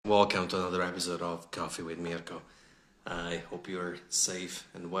welcome to another episode of Coffee with Mirko. I hope you're safe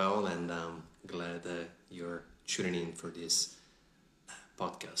and well, and I'm glad you're tuning in for this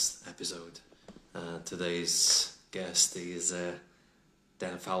podcast episode. Today's guest is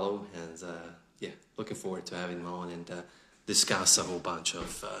Dan Fallow, and looking forward to having him on and discuss a whole bunch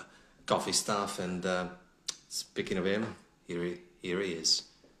of coffee stuff. And speaking of him, here he is.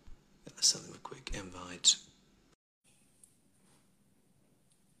 Gonna send him a quick invite.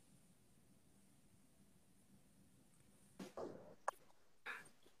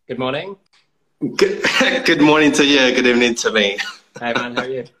 Good morning. Good morning to you. Good evening to me. Hey man, how are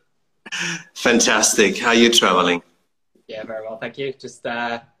you? Fantastic. How are you traveling? Yeah, very well, thank you. Just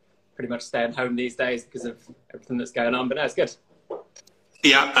pretty much staying home these days because of everything that's going on, but no, it's good.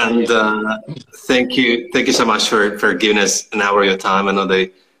 Yeah, and thank you so much for giving us an hour of your time. I know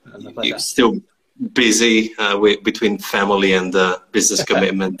that you're still busy between family and business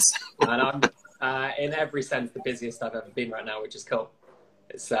commitments. And I'm in every sense the busiest I've ever been right now, which is cool.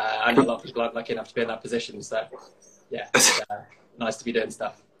 It's I know a lot of people aren't lucky enough to be in that position, so yeah, it's nice to be doing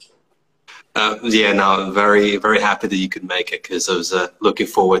stuff. Very, very happy that you could make it, because I was looking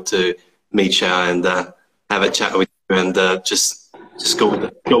forward to meet you and have a chat with you and just go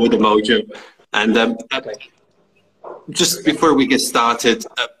with the mojo. And Okay. just before we get started,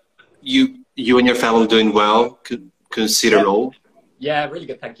 you and your family doing well? Consider all? Yeah, really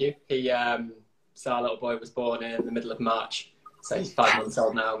good, thank you. So our little boy was born in the middle of March. So he's 5 months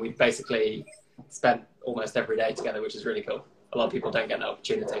old now, and we've basically spent almost every day together, which is really cool. A lot of people don't get that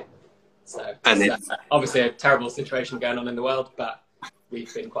opportunity. So it's obviously a terrible situation going on in the world, but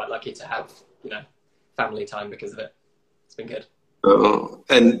we've been quite lucky to have, family time because of it. It's been good.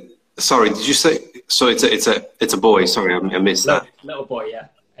 And sorry, did you say, so it's a boy? Sorry, I missed that. Little boy, yeah.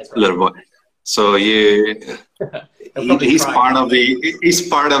 Little boy. So he's part of the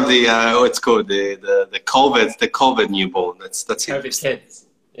what's called the COVID newborn. That's COVID kids.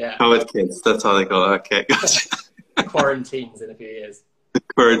 Yeah. COVID kids. That's how they call it. Okay, gotcha. Quarantines in a few years.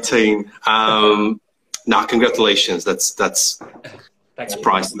 Quarantine. Now, congratulations. That's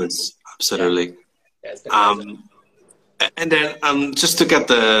priceless. Absolutely. Yeah, it's been and then just to get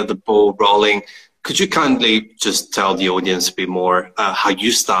the ball rolling, could you kindly just tell the audience a bit more how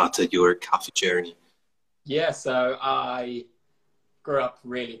you started your coffee journey? Yeah, so I grew up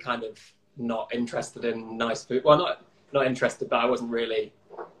really kind of not interested in nice food. Well, not interested, but I wasn't really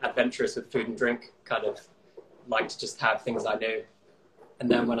adventurous with food and drink. Kind of liked to just have things I knew. And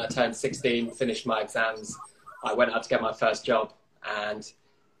then when I turned 16, finished my exams, I went out to get my first job and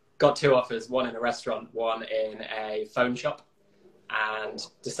got 2 offers, one in a restaurant, one in a phone shop, and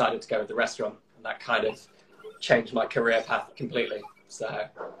decided to go with the restaurant. And that kind of changed my career path completely. So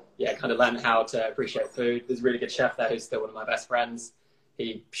yeah, kind of learned how to appreciate food. There's a really good chef there who's still one of my best friends.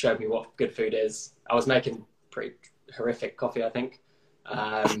 He showed me what good food is. I was making pretty horrific coffee, I think.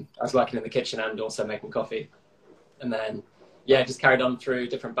 I was working in the kitchen and also making coffee. And then, yeah, just carried on through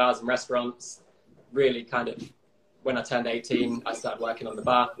different bars and restaurants. Really kind of, when I turned 18, I started working on the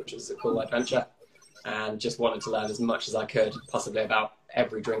bar, which was a cool adventure. And just wanted to learn as much as I could, possibly about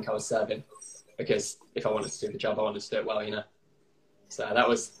every drink I was serving. Because if I wanted to do the job, I wanted to do it well, So that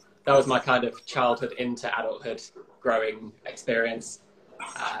was my kind of childhood into adulthood growing experience.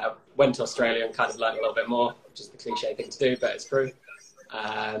 Went to Australia and kind of learned a little bit more, which is the cliche thing to do, but it's true.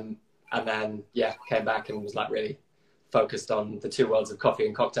 And then, yeah, came back and was like really focused on the 2 worlds of coffee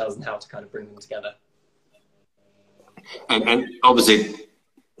and cocktails and how to kind of bring them together. And obviously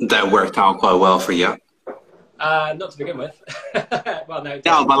that worked out quite well for you. Not to begin with. Well, no.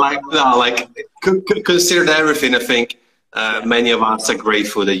 No, but considered everything, I think many of us are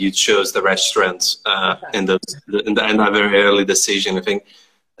grateful that you chose the restaurant in that very early decision. I think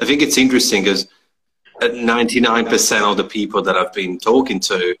it's interesting because 99% of the people that I've been talking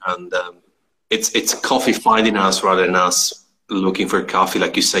to, and it's coffee finding us rather than us looking for coffee.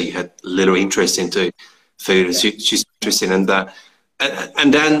 Like you say, you had little interest into food. Yeah. She's interested in that,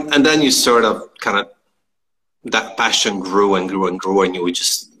 and then you sort of kind of, that passion grew and grew and grew, and you were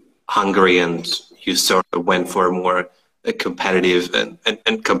just hungry, and you sort of went for more competitive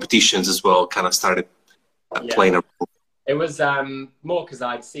and competitions as well, kind of started playing a role. It was more because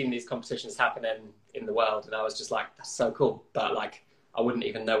I'd seen these competitions happening in the world, and I was just like, that's so cool, but like I wouldn't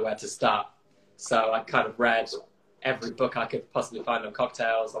even know where to start. So I kind of read every book I could possibly find on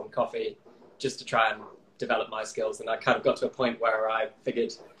cocktails, on coffee, just to try and develop my skills. And I kind of got to a point where I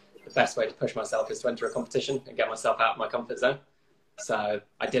figured the best way to push myself is to enter a competition and get myself out of my comfort zone. So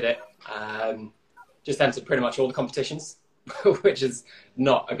I did it. Just entered pretty much all the competitions, which is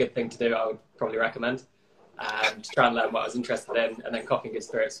not a good thing to do. I would probably recommend. to try and learn what I was interested in. And then Coffee and Good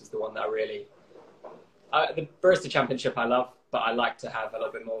Spirits was the one that I really... the Barista Championship I love, but I like to have a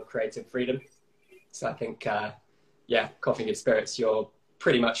little bit more creative freedom. So I think, yeah, Coffee and Good Spirits, you're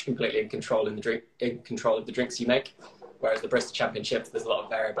pretty much completely in control of the drinks you make. Whereas the Barista Championship, there's a lot of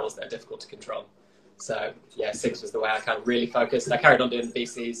variables that are difficult to control. So yeah, Six was the way I kind of really focused. I carried on doing the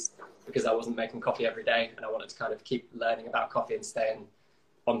BCs because I wasn't making coffee every day, and I wanted to kind of keep learning about coffee and staying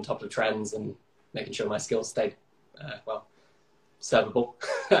on top of trends and making sure my skills stayed, well, servable.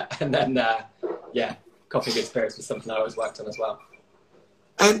 And then, yeah, Coffee and Good Spirits was something I always worked on as well.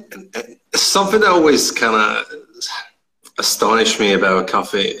 And something that always kind of astonished me about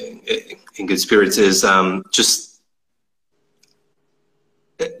Coffee in Good Spirits is just,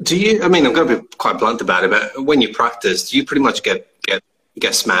 do you, I mean, I'm going to be quite blunt about it, but when you practice, do you pretty much get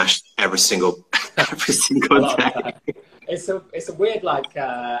smashed every single day? It's a weird, like,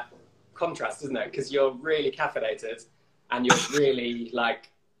 contrast, isn't it? Because you're really caffeinated and you're really, like,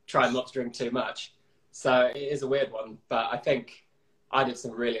 trying not to drink too much. So it is a weird one, but I think I did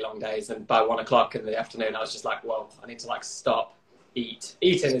some really long days, and by 1 o'clock in the afternoon, I was just like, well, I need to, like, stop, eat.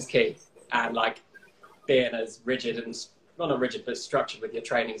 Eating is key, and, like, being as rigid and, well, not rigid, but structured with your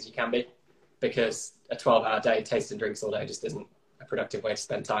training as you can be, because a 12-hour day tasting drinks all day just isn't a productive way to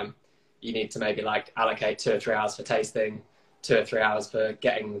spend time. You need to maybe, like, allocate 2 or 3 hours for tasting, 2 or 3 hours for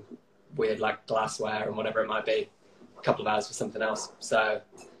getting weird, like, glassware and whatever it might be, a couple of hours for something else. So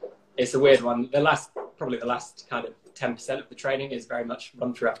it's a weird one. Probably the last kind of 10% of the training is very much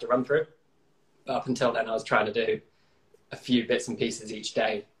run through after run through. But up until then, I was trying to do a few bits and pieces each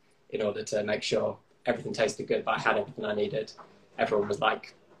day in order to make sure everything tasted good, but I had everything I needed. Everyone was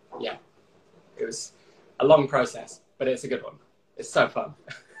like, yeah, it was a long process, but it's a good one. It's so fun.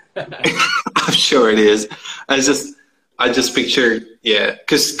 I'm sure it is. I just picture, yeah,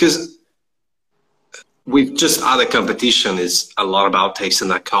 because we've just had a competition is a lot about tasting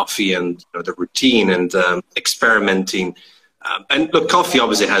that coffee and, you know, the routine and experimenting. And look, coffee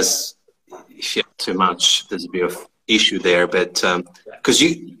obviously has, if you have too much, there's a bit of issue there, but because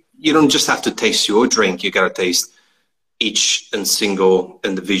you don't just have to taste your drink, you got to taste each and single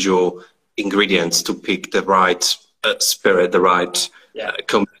individual ingredients to pick the right spirit, the right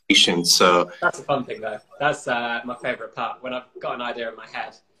combination. So that's a fun thing, though. That's my favorite part, when I've got an idea in my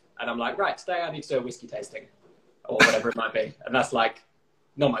head and I'm like, right, today I need to do a whiskey tasting or whatever it might be. And that's like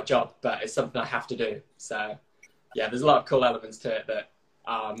not my job, but it's something I have to do. So yeah, there's a lot of cool elements to it that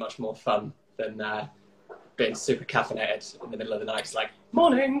are much more fun than being super caffeinated in the middle of the night. It's like,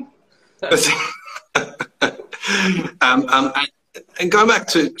 morning. And going back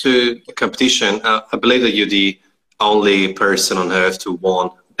to the competition, I believe that you're the only person on earth to won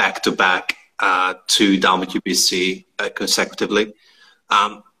back-to-back 2 WBC consecutively.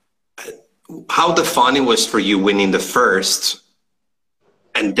 How defining was for you winning the first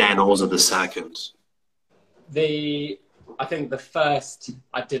and then also the second? I think the first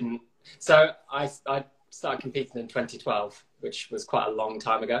I didn't. So I started competing in 2012, which was quite a long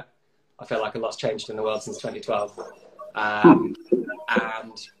time ago. I feel like a lot's changed in the world since 2012. And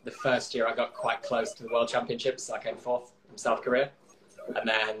the first year I got quite close to the World Championships. I came 4th from South Korea. And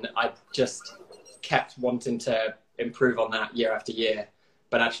then I just kept wanting to improve on that year after year.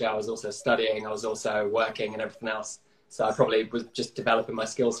 But actually I was also studying, I was also working and everything else. So I probably was just developing my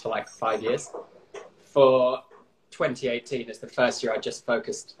skills for like 5 years. For 2018, it's the first year I just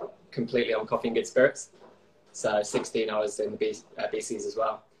focused completely on Coffee and Good Spirits. So 16, I was in the BCs as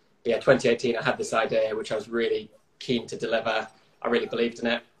well. But yeah, 2018, I had this idea, which I was really keen to deliver. I really believed in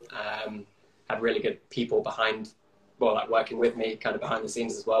it. Had really good people behind, well, like working with me, kind of behind the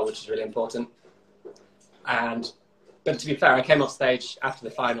scenes as well, which is really important. But to be fair, I came off stage after the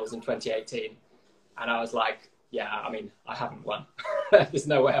finals in 2018, and I was like, yeah, I mean, I haven't won. There's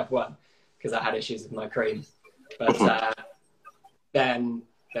no way I've won, because I had issues with my cream. But then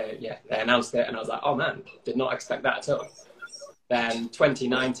they announced it, and I was like, oh man, did not expect that at all. Then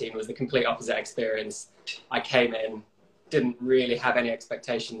 2019 was the complete opposite experience. I came in, didn't really have any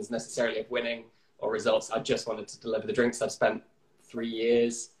expectations necessarily of winning or results. I just wanted to deliver the drinks. I've spent 3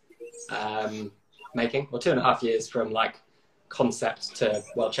 years making, well, 2.5 years from like concept to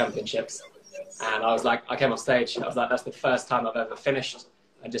World Championships. And I was like, I came on stage, I was like, that's the first time I've ever finished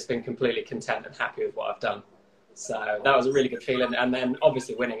and just been completely content and happy with what I've done. So that was a really good feeling. And then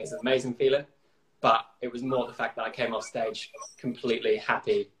obviously winning is an amazing feeling, but it was more the fact that I came off stage completely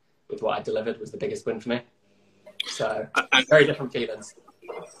happy with what I delivered was the biggest win for me. So very different feelings.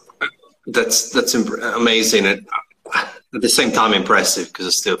 That's amazing. And at the same time impressive, because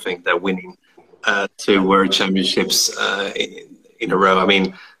I still think that winning 2 World Championships in a row. I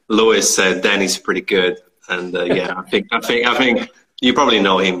mean, Lewis said Danny's pretty good. Yeah, I think you probably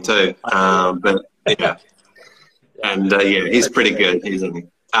know him too. But yeah, and yeah, he's pretty good, isn't he?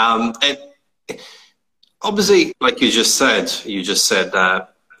 And obviously, like you just said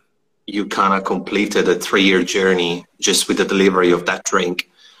that you kind of completed a 3-year journey just with the delivery of that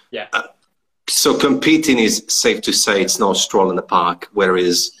drink. Yeah. So competing is, safe to say, it's no stroll in the park,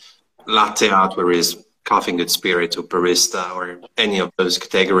 whereas latte art, whereas Coffee and Good Spirit or barista or any of those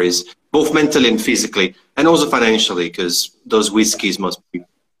categories, both mentally and physically, and also financially, because those whiskeys must be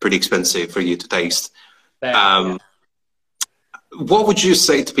pretty expensive for you to taste. What would you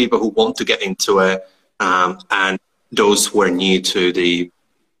say to people who want to get into it, and those who are new to the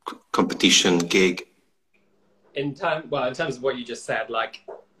competition gig? In terms of what you just said, like,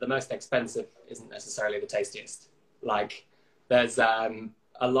 the most expensive isn't necessarily the tastiest. Like, there's a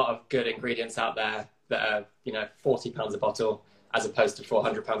lot of good ingredients out there that are, you know, £40 a bottle as opposed to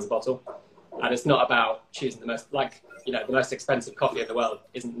 £400 a bottle. And it's not about choosing the most, like, you know, the most expensive coffee in the world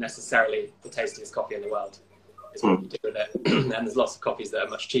isn't necessarily the tastiest coffee in the world. It's what you do with it. And there's lots of coffees that are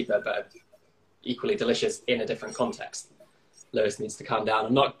much cheaper but are equally delicious in a different context. Lewis needs to calm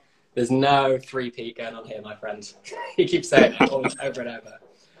down. There's no three-peat going on here, my friend. He keeps saying it over and over.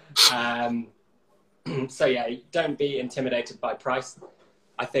 So yeah, don't be intimidated by price.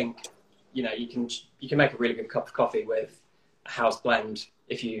 I think, you know, you can make a really good cup of coffee with a house blend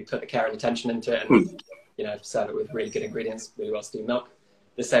if you put the care and attention into it, and you know, serve it with really good ingredients, really well steamed milk.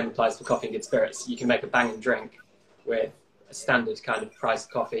 The same applies for Coffee and Good Spirits. You can make a banging drink with a standard kind of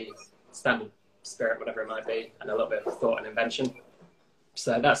priced coffee, standard spirit, whatever it might be, and a little bit of thought and invention.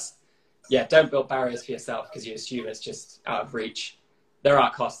 So that's, yeah, don't build barriers for yourself because you assume it's just out of reach. There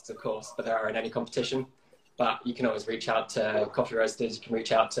are costs, of course, but there are in any competition. But you can always reach out to coffee roasters, you can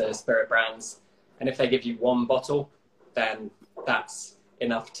reach out to spirit brands. And if they give you one bottle, then that's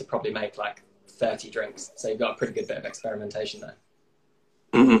enough to probably make like 30 drinks. So you've got a pretty good bit of experimentation there.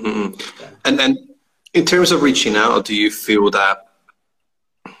 Yeah. And then in terms of reaching out, do you feel that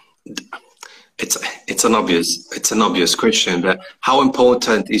it's an obvious question, but how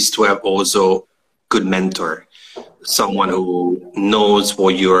important is to have also good mentor, someone who knows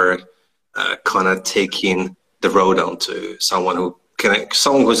what you're kind of taking the road onto, someone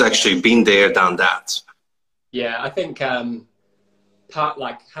who's actually been there, done that? Yeah, I think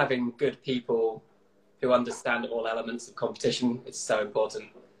like having good people who understand all elements of competition is so important.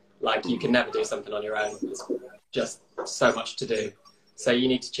 Like, you can never do something on your own. There's just so much to do. So you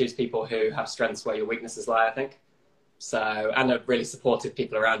need to choose people who have strengths where your weaknesses lie, I think. So, and are really supportive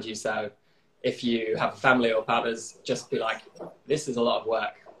people around you. So if you have a family or partners, just be like, this is a lot of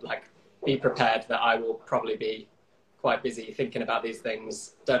work. Like, be prepared that I will probably be quite busy thinking about these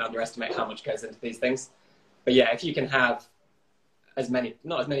things. Don't underestimate how much goes into these things. But yeah, if you can have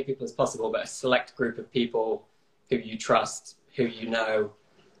not as many people as possible, but a select group of people who you trust, who you know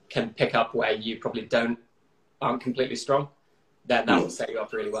can pick up where you probably aren't completely strong, then that will set you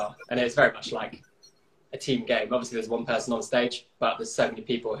up really well. And it's very much like a team game. Obviously there's one person on stage, but there's so many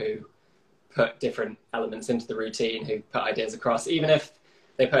people who put different elements into the routine, who put ideas across. Even if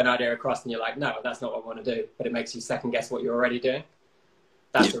they put an idea across and you're like, no, that's not what I want to do, but it makes you second guess what you're already doing.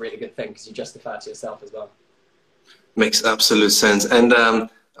 That's a really good thing because you justify it to yourself as well. Makes absolute sense. And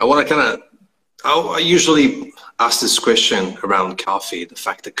I want to I usually ask this question around coffee, the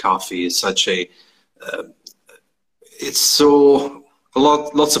fact that coffee is such a,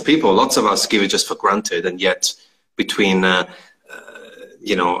 lots of people, lots of us give it just for granted. And yet between,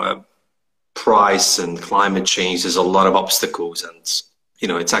 you know, price and climate change, there's a lot of obstacles, and, you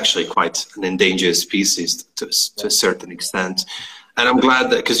know, it's actually quite an endangered species to a certain extent. And I'm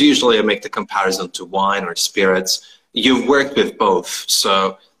glad that, because usually I make the comparison to wine or spirits. You've worked with both,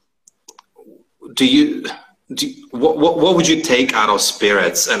 so what would you take out of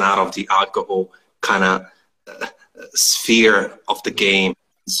spirits and out of the alcohol kind of sphere of the game,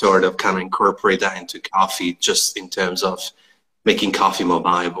 sort of kind of incorporate that into coffee, just in terms of making coffee more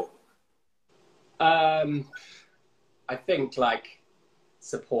viable? I think like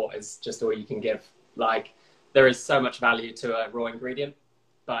support is just all you can give. Like, there is so much value to a raw ingredient,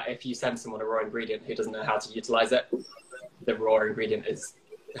 but if you send someone a raw ingredient who doesn't know how to utilize it, the raw ingredient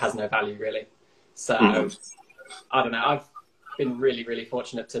has no value really. So I don't know. I've been really, really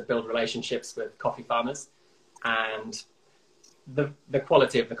fortunate to build relationships with coffee farmers, and the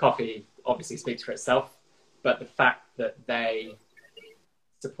quality of the coffee obviously speaks for itself, but the fact that they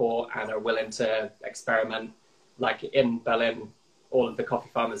support and are willing to experiment, like in Berlin, all of the coffee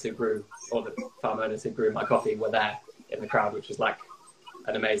farmers who grew, all the farm owners who grew my coffee were there in the crowd, which was like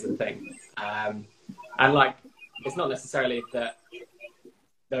an amazing thing. And like, it's not necessarily that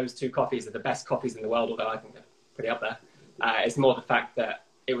those two coffees are the best coffees in the world, although I think they're pretty up there. It's more the fact that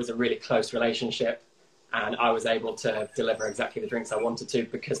it was a really close relationship and I was able to deliver exactly the drinks I wanted to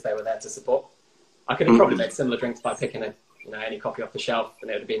because they were there to support. I could have probably made similar drinks by picking any coffee off the shelf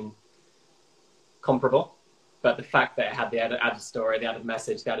and it would have been comparable. But the fact that it had the added story, the added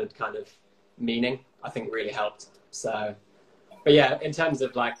message, the added kind of meaning, I think really helped. So, but yeah, in terms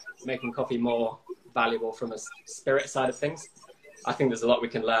of like making coffee more valuable from a spirit side of things, I think there's a lot we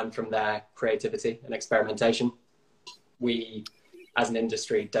can learn from their creativity and experimentation. We, as an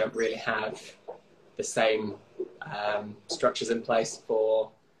industry, don't really have the same structures in place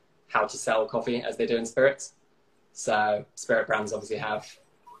for how to sell coffee as they do in spirits. So spirit brands obviously have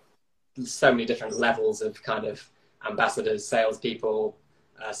so many different levels of kind of ambassadors, salespeople,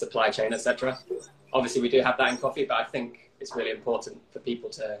 supply chain, etc. Obviously, we do have that in coffee, but I think it's really important for people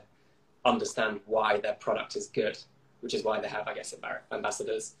to understand why their product is good, which is why they have, I guess,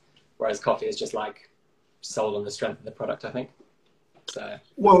 ambassadors. Whereas coffee is just like sold on the strength of the product, I think. So.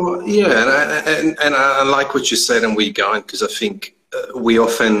 Well, yeah, and I like what you said and where you're going, because I think we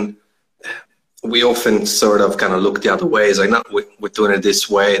often sort of kind of look the other way. It's like, no, we're doing it this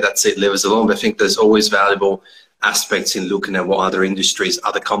way, that's it, leave us alone. But I think there's always valuable aspects in looking at what other industries,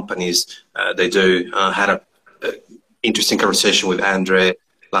 other companies, they do. Had a interesting conversation with Andre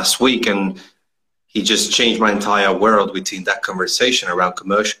last week, and he just changed my entire world within that conversation around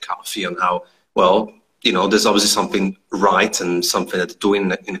commercial coffee and how, well, you know, there's obviously something right and something that they're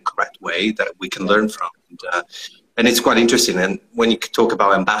doing in a correct way that we can learn from. And it's quite interesting. And when you talk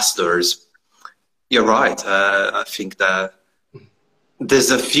about ambassadors, you're right. I think that there's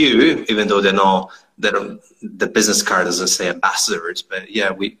a few, even though they're not, the business card doesn't say ambassadors, but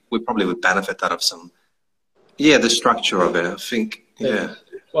yeah, we probably would benefit out of some, the structure of it, I think, yeah.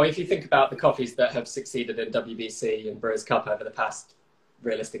 Well, if you think about the coffees that have succeeded in WBC and Brewers Cup over the past,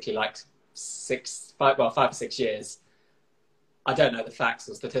 realistically, like 5 or 6 years, I don't know the facts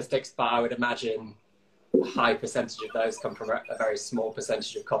or statistics, but I would imagine a high percentage of those come from a very small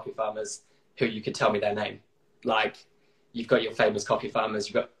percentage of coffee farmers who you could tell me their name. Like, you've got your famous coffee farmers,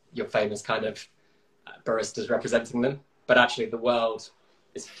 you've got your famous kind of baristas representing them, but actually the world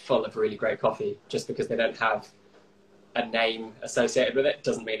is full of really great coffee. Just because they don't have a name associated with it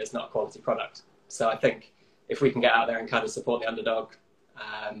doesn't mean it's not a quality product. So I think if we can get out there and kind of support the underdog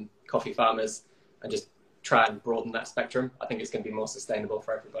coffee farmers and just try and broaden that spectrum, I think it's going to be more sustainable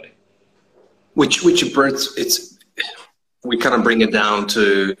for everybody. Which we kind of bring it down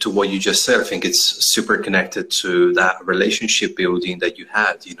to what you just said. I think it's super connected to that relationship building that you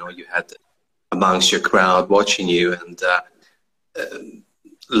had. You know, you had amongst your crowd watching you, and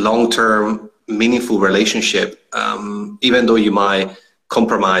long-term, meaningful relationship. Even though you might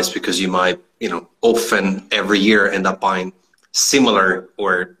compromise because you might, you know, often every year end up buying similar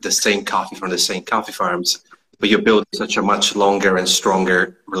or the same coffee from the same coffee farms, but you build such a much longer and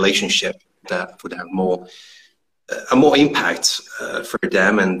stronger relationship that would have a more impact for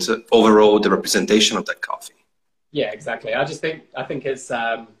them and overall the representation of that coffee. Yeah, exactly. I think it's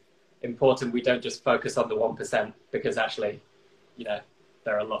important we don't just focus on the 1%, because actually, you know,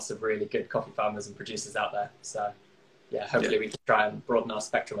 there are lots of really good coffee farmers and producers out there. So yeah, hopefully we can try and broaden our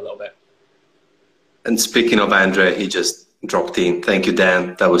spectrum a little bit. And speaking of Andre, he just dropped in. Thank you,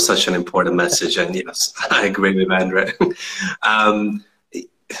 Dan. That was such an important message. And yes, I agree with Andre.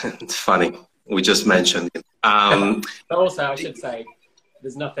 It's funny. We just mentioned it. But also, I should say,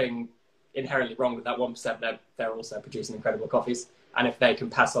 there's nothing inherently wrong with that 1%. They're also producing incredible coffees. And if they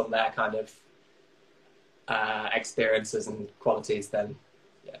can pass on their kind of experiences and qualities, then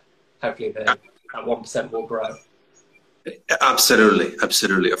yeah, hopefully that 1% will grow. Absolutely,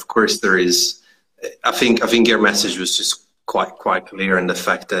 absolutely. Of course, there is. I think your message was just quite clear in the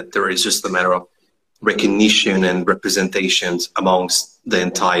fact that there is just a matter of recognition and representations amongst the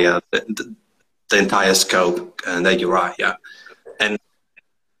entire scope, and that you're right, yeah. And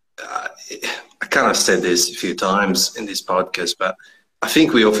I kind of said this a few times in this podcast, but I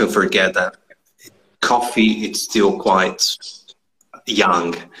think we often forget that coffee is still quite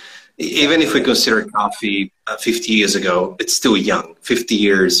young. Even if we consider coffee 50 years ago, it's still young. 50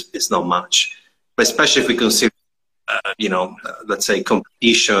 years is not much, but especially if we consider, you know, let's say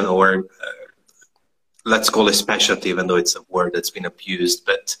competition, or let's call it specialty, even though it's a word that's been abused,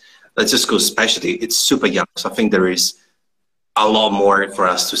 but let's just go specialty. It's super young. So I think there is a lot more for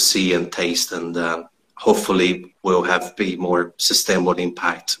us to see and taste, and hopefully we'll have be more sustainable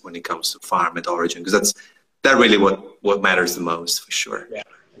impact when it comes to farm at origin, because that's really what matters the most, for sure. Yeah,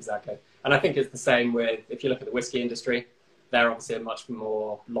 exactly. And I think it's the same with, if you look at the whiskey industry, they're obviously a much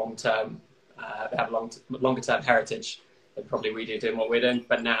more long-term, they have longer-term heritage than probably we do doing what we're doing.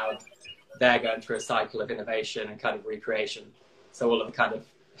 But now they're going through a cycle of innovation and kind of recreation. So all of the kind of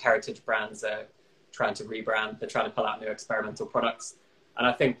heritage brands are trying to rebrand. They're trying to pull out new experimental products. And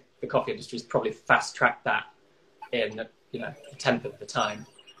I think the coffee industry's probably fast-tracked that in, you know, a tenth of the time.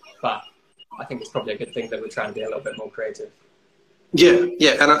 But I think it's probably a good thing that we're trying to be a little bit more creative. Yeah,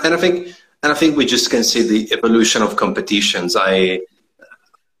 yeah, and I think we just can see the evolution of competitions. A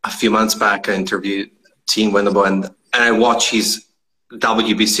few months back, I interviewed Tim Wendelboe, and I watched his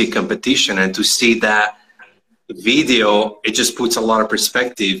WBC competition, and to see that video, it just puts a lot of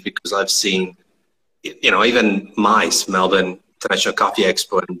perspective, because I've seen, you know, even MICE, Melbourne International Coffee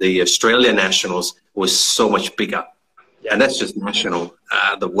Expo, and the Australian Nationals was so much bigger. Yeah. And that's just national.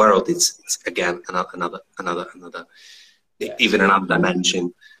 The world is again another yeah, even another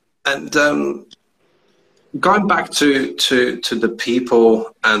dimension. And going back to the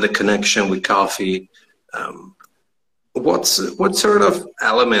people and the connection with coffee, what sort of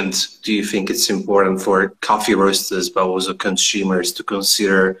element do you think it's important for coffee roasters, but also consumers, to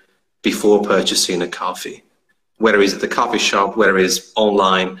consider before purchasing a coffee? Whether it's at the coffee shop, whether it's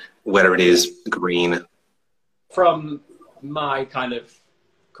online, whether it is green. From my kind of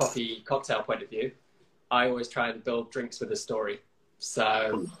coffee cocktail point of view, I always try and build drinks with a story.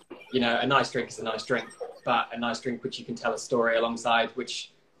 So, you know, a nice drink is a nice drink, but a nice drink which you can tell a story alongside,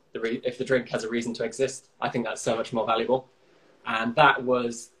 which if the drink has a reason to exist, I think that's so much more valuable. And that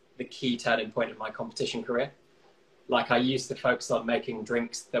was the key turning point of my competition career. Like, I used to focus on making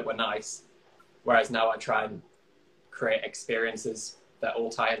drinks that were nice, whereas now I try and create experiences that all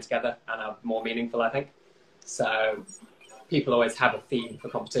tie in together and are more meaningful, I think. So people always have a theme for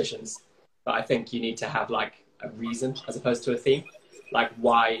competitions, but I think you need to have like a reason as opposed to a theme. Like,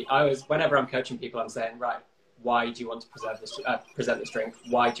 why? Whenever I'm coaching people, I'm saying, right, why do you want to present this drink?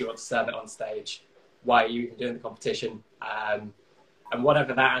 Why do you want to serve it on stage? Why are you even doing the competition? And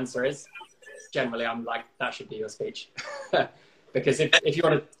whatever that answer is, generally I'm like, that should be your speech. Because if you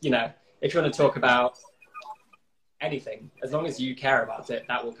want to, you know, if you want to talk about anything, as long as you care about it,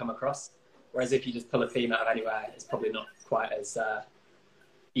 that will come across. Whereas if you just pull a theme out of anywhere, it's probably not quite as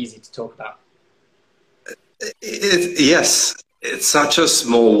easy to talk about. Yes, it's such a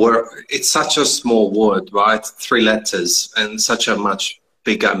small word. It's such a small word, right? 3 letters, and such a much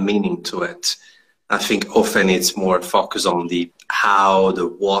bigger meaning to it. I think often it's more focused on the how, the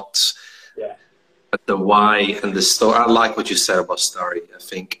what, yeah, the why, and the story. I like what you said about story. I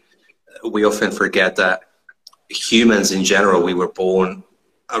think we often forget that humans in general, we were born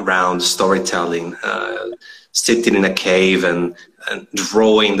around storytelling, sitting in a cave and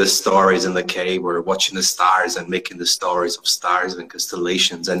drawing the stories in the cave, or watching the stars and making the stories of stars and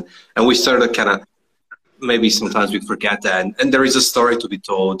constellations. And we sort of kind of, maybe sometimes we forget that. And there is a story to be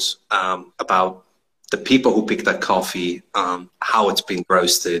told about the people who pick that coffee, how it's been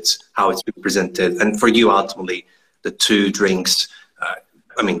roasted, how it's been presented. And for you, ultimately, the 2 drinks,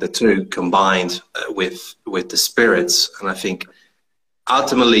 I mean, the 2 combined with the spirits. And I think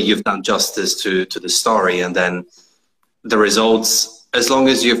ultimately you've done justice to the story, and then the results, as long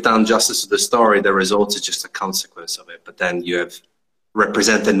as you've done justice to the story, the results are just a consequence of it. But then you have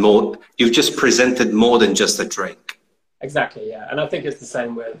represented more, you've just presented more than just a drink. Exactly, yeah. And I think it's the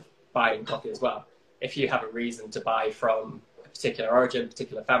same with buying coffee as well. If you have a reason to buy from a particular origin,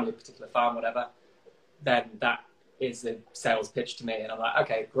 particular family, particular farm, whatever, then that is a sales pitch to me. And I'm like,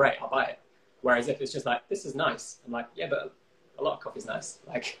 okay, great, I'll buy it. Whereas if it's just like, this is nice, I'm like, yeah, but a lot of coffee's nice.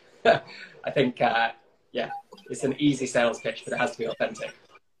 Like, I think, yeah, it's an easy sales pitch, but it has to be authentic.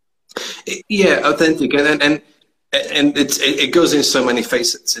 Yeah, authentic, and it goes in so many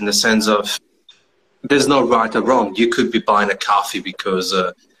facets, in the sense of there's no right or wrong. You could be buying a coffee because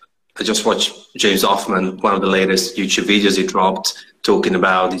I just watched James Hoffman, one of the latest YouTube videos he dropped, talking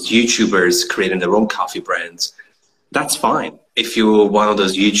about these YouTubers creating their own coffee brands. That's fine. If you're one of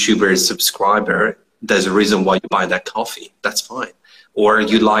those YouTubers subscriber, there's a reason why you buy that coffee. That's fine. Or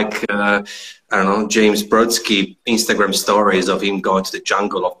you like, I don't know, James Brodsky Instagram stories of him going to the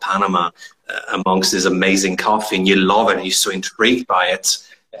jungle of Panama amongst this amazing coffee, and you love it and you're so intrigued by it.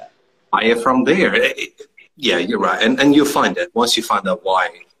 Yeah. Buy it from there. Yeah, you're right. And you'll find it. Once you find out why,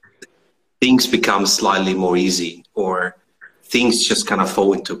 things become slightly more easy, or things just kind of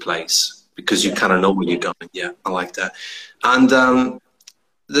fall into place because you kind of know where you're going. Yeah, I like that. And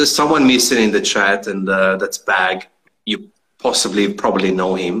there's someone missing in the chat, and that's Bag. You probably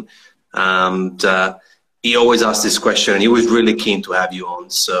know him. And he always asks this question, and he was really keen to have you on.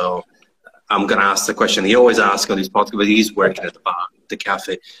 So I'm going to ask the question he always asks on his podcast, but he's working at the bar, the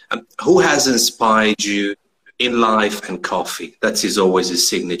cafe. Who has inspired you in life and coffee? That's always his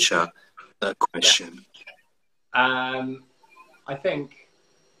signature question. I think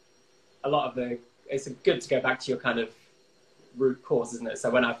a lot of it's good to go back to your kind of root cause, isn't it? So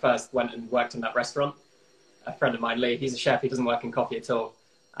when I first went and worked in that restaurant, a friend of mine, Lee, he's a chef, he doesn't work in coffee at all.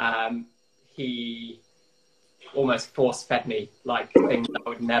 He almost force-fed me like things that I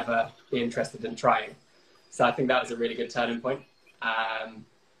would never be interested in trying. So I think that was a really good turning point.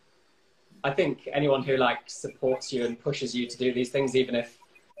 I think anyone who like supports you and pushes you to do these things, even if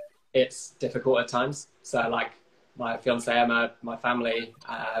it's difficult at times. So like my fiance Emma, my family,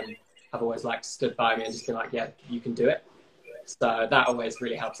 have always like stood by me and just been like, yeah, you can do it. So that always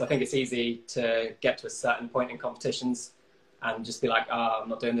really helps. I think it's easy to get to a certain point in competitions and just be like, oh, I'm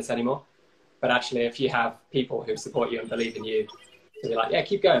not doing this anymore. But actually, if you have people who support you and believe in you, to be like, yeah,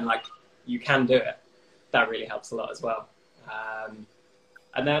 keep going, like you can do it, that really helps a lot as well.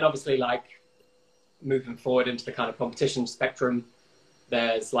 And then obviously, like moving forward into the kind of competition spectrum,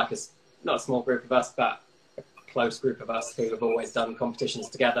 there's like not a small group of us, but a close group of us who have always done competitions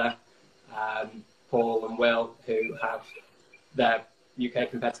together. Paul and Will, who have their UK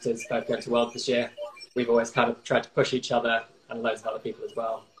competitors both going to World this year. We've always kind of tried to push each other, and loads of other people as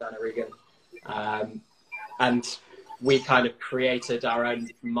well, Dana Regan. And we kind of created our own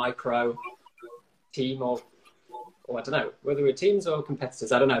micro team, or I don't know, whether we're teams or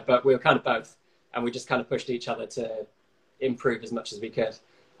competitors, I don't know, but we were kind of both. And we just kind of pushed each other to improve as much as we could.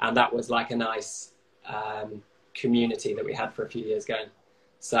 And that was like a nice community that we had for a few years going.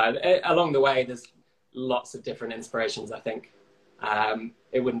 So along the way, there's lots of different inspirations, I think.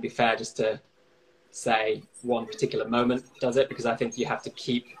 It wouldn't be fair just to say one particular moment does it, because I think you have to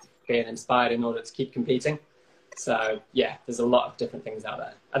keep being inspired in order to keep competing. So yeah, there's a lot of different things out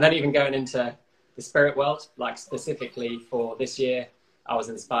there. And then even going into the spirit world, like specifically for this year, I was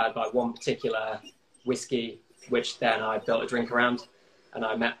inspired by one particular whiskey, which then I built a drink around, and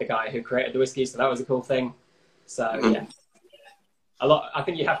I met the guy who created the whiskey. So that was a cool thing. So yeah, I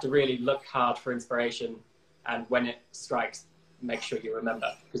think you have to really look hard for inspiration, and when it strikes, make sure you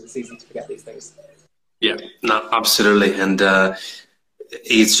remember, because it's easy to forget these things. Yeah, no, absolutely. And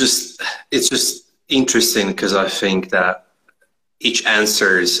it's just interesting, because I think that each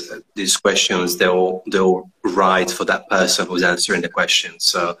answers these questions, they'll write for that person who's answering the question.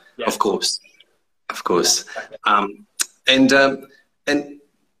 So yeah. Of course. Exactly. And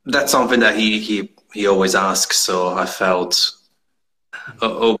that's something that he always asks. So I felt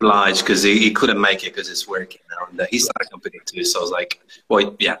obliged, because he couldn't make it because it's working now, and he started a company too. So I was like,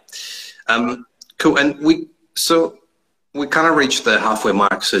 well, yeah, cool. And we kind of reached the halfway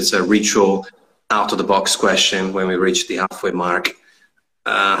mark. So it's a ritual out of the box question when we reach the halfway mark.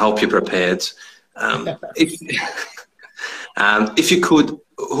 Hope you're prepared. If you could,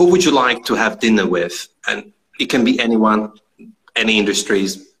 who would you like to have dinner with? And it can be anyone, any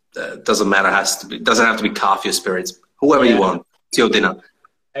industries. Doesn't matter. Doesn't have to be coffee or spirits. Whoever you want. It's your dinner.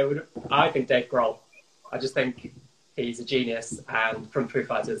 I think Dave Grohl. I just think he's a genius, and from Foo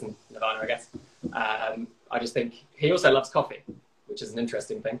Fighters and Nirvana, I guess. I just think he also loves coffee, which is an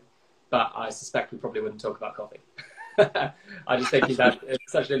interesting thing. But I suspect we probably wouldn't talk about coffee. I just think he's had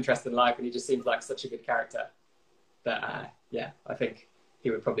such an interest in life, and he just seems like such a good character that, yeah, I think he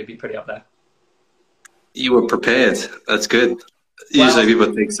would probably be pretty up there. You were prepared. That's good. Usually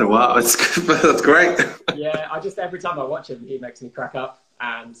people think, so wow, it's good, but that's great. Yeah, every time I watch him, he makes me crack up.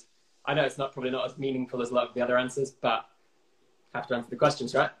 And I know it's probably not as meaningful as a lot of the other answers, but I have to answer the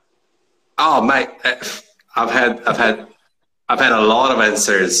questions, right? Oh, mate, I've had a lot of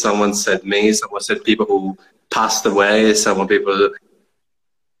answers. Someone said me, someone said people who passed away, someone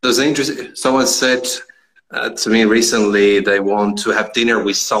said to me recently they want to have dinner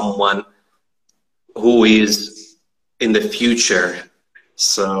with someone who is in the future,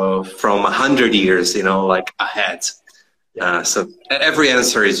 so from 100 years, like ahead. Yeah. So every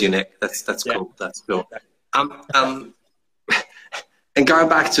answer is unique. That's cool. That's cool. And going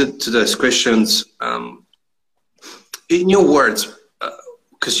back to those questions, in your words,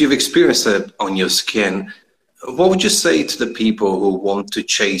 because you've experienced it on your skin, what would you say to the people who want to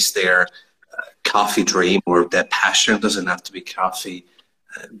chase their coffee dream, or their passion? It doesn't have to be coffee,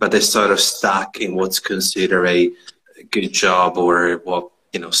 but they're sort of stuck in what's considered a good job, or what,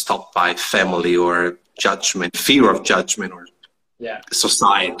 stopped by family or judgment, fear of judgment, or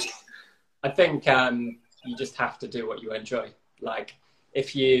society? I think you just have to do what you enjoy. Like,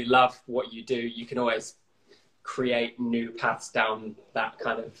 if you love what you do, you can always create new paths down that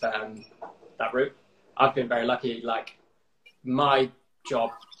kind of that route. I've been very lucky. Like, my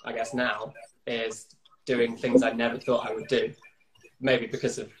job, I guess now, is doing things I never thought I would do, maybe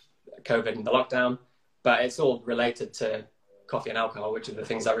because of COVID and the lockdown, but it's all related to coffee and alcohol, which are the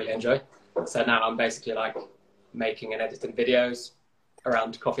things I really enjoy. So now I'm basically like making and editing videos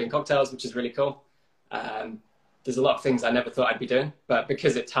around coffee and cocktails, which is really cool. There's a lot of things I never thought I'd be doing, but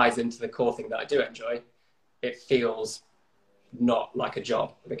because it ties into the core thing that I do enjoy, it feels not like a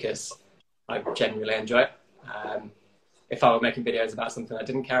job because I genuinely enjoy it. If I were making videos about something I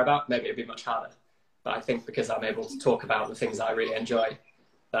didn't care about, maybe it'd be much harder. But I think because I'm able to talk about the things I really enjoy,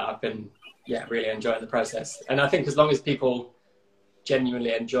 that I've been, really enjoying the process. And I think as long as people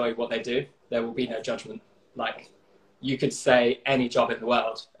genuinely enjoy what they do, there will be no judgment. Like, you could say any job in the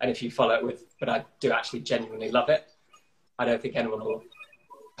world, and if you follow it with, but I do actually genuinely love it, I don't think anyone will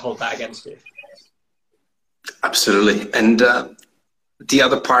hold that against you. Absolutely. And the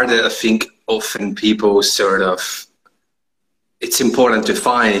other part that I think often people sort of, it's important to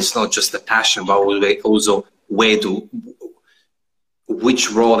find, it's not just the passion, but also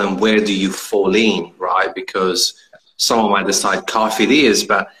which role and where do you fall in, right? Because someone might decide coffee it is,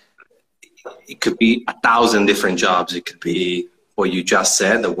 but it could be 1,000 different jobs. It could be what you just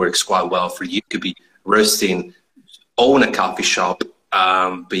said that works quite well for you. It could be roasting, own a coffee shop,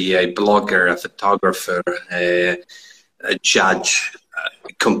 be a blogger, a photographer, a judge,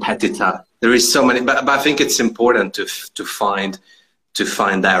 a competitor. There is so many, but I think it's important to find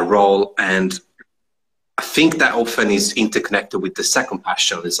that role. And I think that often is interconnected with the second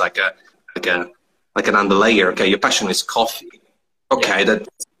passion. It's like an underlayer. Okay, your passion is coffee. Okay,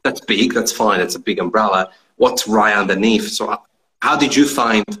 that's big. That's fine. It's a big umbrella. What's right underneath? So, how did you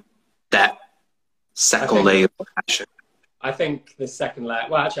find that second layer of passion? I think the second layer,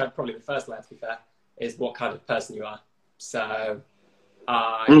 well, actually, probably the first layer, to be fair, is what kind of person you are. So,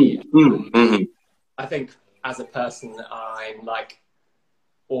 I think as a person, I'm like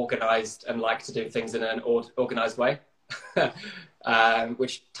organized and like to do things in an organized way,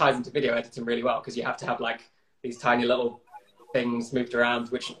 which ties into video editing really well because you have to have like these tiny little things moved around,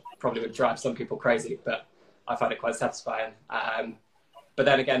 which probably would drive some people crazy, but I find it quite satisfying. But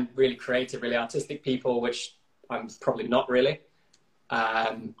then again, really creative, really artistic people, which I'm probably not really,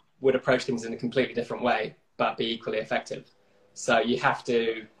 would approach things in a completely different way, but be equally effective. So you have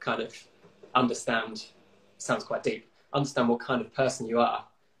to kind of understand, sounds quite deep, understand what kind of person you are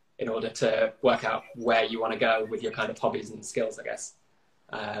in order to work out where you want to go with your kind of hobbies and skills, I guess.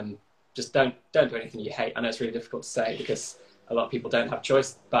 Just don't do anything you hate. I know it's really difficult to say because a lot of people don't have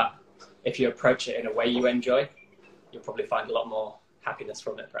choice, but if you approach it in a way you enjoy, you'll probably find a lot more happiness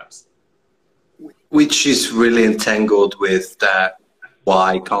from it, perhaps. Which is really entangled with that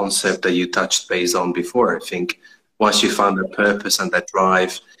why concept that you touched base on before. I think once you find the purpose and that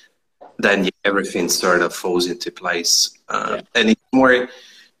drive, then everything sort of falls into place. And it's more,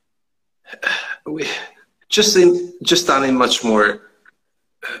 just done in much more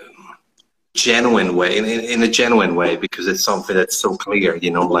genuine way, in a genuine way, because it's something that's so clear, you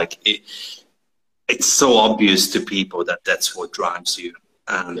know, like it's so obvious to people that that's what drives you.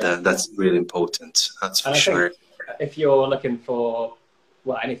 And that's really important. That's for sure. If you're looking for,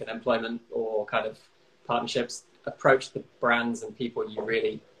 well, anything, employment or kind of partnerships, approach the brands and people you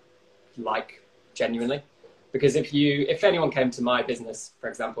really like genuinely. Because if anyone came to my business, for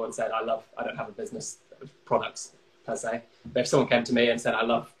example, and said, I don't have a business of products per se, but if someone came to me and said, I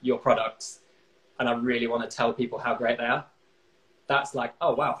love your products and I really want to tell people how great they are, that's like,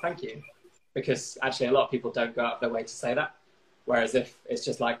 oh, wow, thank you. Because actually a lot of people don't go out of their way to say that. Whereas if it's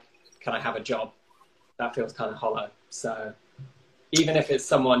just like, can I have a job? That feels kind of hollow. So even if it's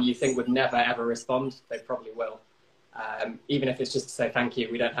someone you think would never, ever respond, they probably will. Even if it's just to say, thank you,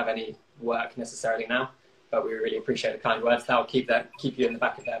 we don't have any work necessarily now, but we really appreciate the kind words. That'll keep you in the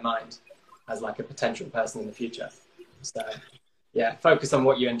back of their mind as like a potential person in the future. So yeah, focus on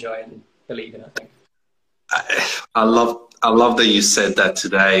what you enjoy and believe in, I think. I love that you said that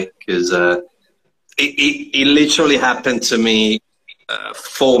today, because it literally happened to me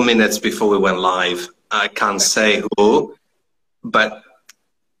 4 minutes before we went live. I can't say who, but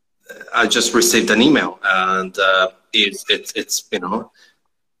I just received an email, and it's you know,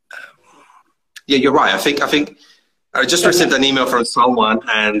 yeah, you're right. I think I just received an email from someone,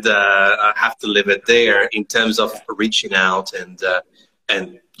 and I have to leave it there in terms of reaching out,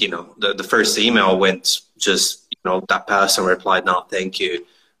 and you know, the first email went just, you know, that person replied, no, thank you.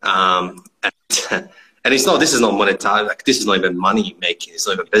 And it's not, this is not monetized, like this is not even money making, it's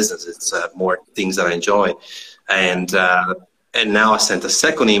not even business, it's more things that I enjoy. And now I sent a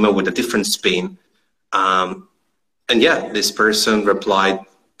second email with a different spin. And yeah, this person replied,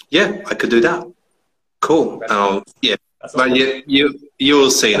 yeah, I could do that. Cool. Yeah, but you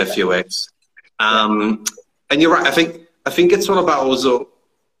will see in a few weeks. And you're right, I think it's all about also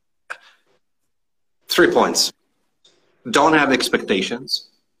 3 points. Don't have expectations.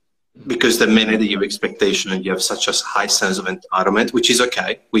 because the minute that you have expectation and you have such a high sense of entitlement, which is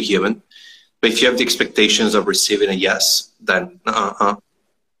okay, we're human. But if you have the expectations of receiving a yes, then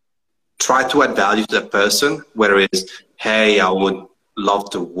try to add value to that person, whether it's, hey, I would love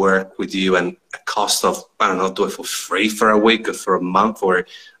to work with you and a cost of, I don't know, do it for free for a week or for a month, or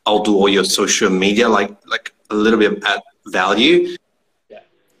I'll do all your social media, like a little bit of add value. Yeah.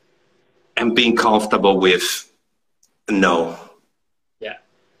 And being comfortable with no. Yeah.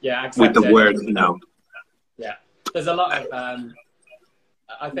 Yeah. With the word no. Yeah. There's a lot of,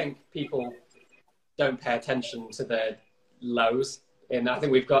 I think people don't pay attention to the lows. And I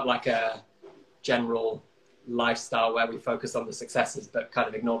think we've got like a general lifestyle where we focus on the successes but kind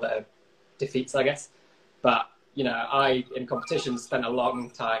of ignore the defeats, I guess. But, you know, I, in competitions, spent a long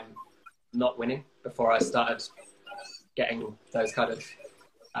time not winning before I started getting those kind of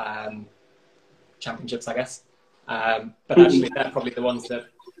championships, I guess. But actually, they're probably the ones that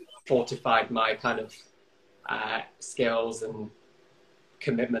fortified my kind of skills and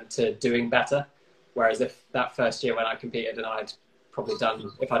commitment to doing better. Whereas if that first year when I competed and I'd probably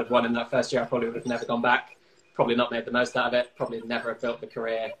done, if I'd have won in that first year, I probably would have never gone back, probably not made the most out of it, probably never have built the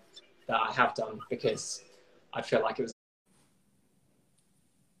career that I have done, because I feel like it was.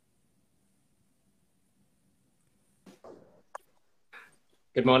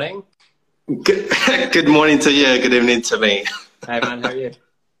 Good morning. Good morning to you. Good evening to me. Hey man, how are you?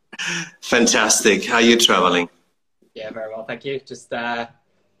 Fantastic. How are you traveling? Yeah, very well, thank you. Just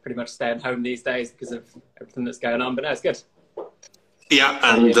pretty much staying home these days because of everything that's going on, but no, it's good. Yeah,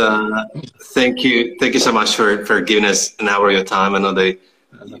 and thank you so much for giving us an hour of your time. I know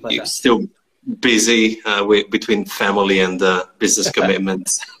you're still busy between family and business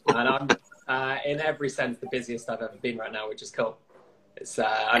commitments. And I'm in every sense the busiest I've ever been right now, which is cool. It's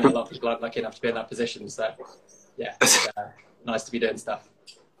I know a lot of people aren't lucky enough to be in that position, so yeah, it's nice to be doing stuff.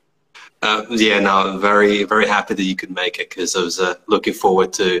 Yeah, no, very, very happy that you could make it, because I was looking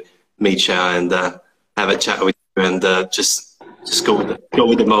forward to meet you and have a chat with you and just go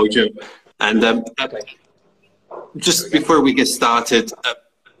with the mojo. And just before we get started,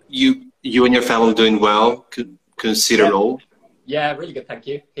 you and your family doing well? Consider all? Yeah, really good, thank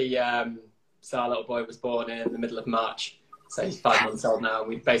you. So our little boy was born in the middle of March, so he's 5 months old now, and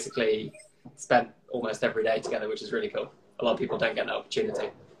we've basically spent almost every day together, which is really cool. A lot of people don't get that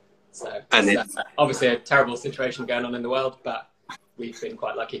opportunity. So it's obviously a terrible situation going on in the world, but we've been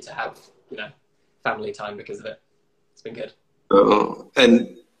quite lucky to have, you know, family time because of it. It's been good.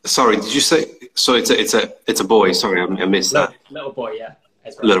 And sorry, did you say, so it's a boy? Sorry, I missed that. Little boy, yeah.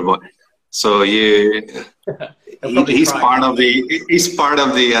 Little boy. So he's part of the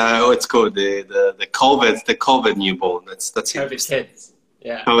what's called the COVID newborn. That's COVID kids.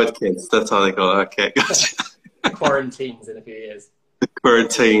 Yeah. COVID kids. That's how they call it. Okay, gotcha. Quarantines in a few years.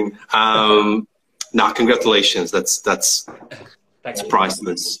 Quarantine. Now, congratulations. That's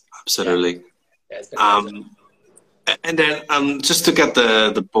priceless. Absolutely. Yeah, and then just to get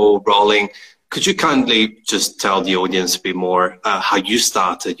the ball rolling, could you kindly just tell the audience a bit more how you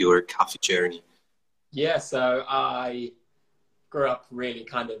started your coffee journey? Yeah, so I grew up really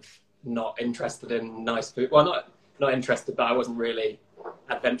kind of not interested in nice food. Well, not interested, but I wasn't really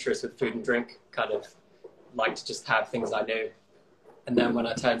adventurous with food and drink. Kind of liked to just have things I knew. And then when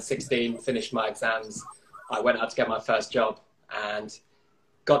I turned 16, finished my exams, I went out to get my first job and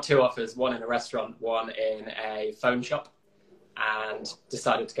got 2 offers, one in a restaurant, one in a phone shop, and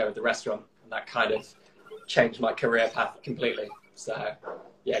decided to go with the restaurant. And that kind of changed my career path completely. So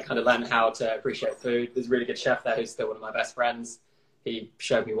yeah, kind of learned how to appreciate food. There's a really good chef there who's still one of my best friends. He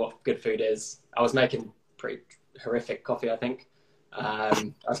showed me what good food is. I was making pretty horrific coffee, I think.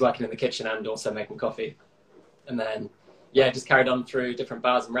 I was working in the kitchen and also making coffee. And then, yeah, just carried on through different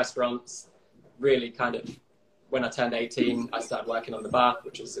bars and restaurants. Really kind of, when I turned 18, I started working on the bar,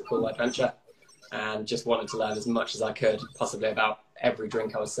 which was a cool adventure, and just wanted to learn as much as I could, possibly about every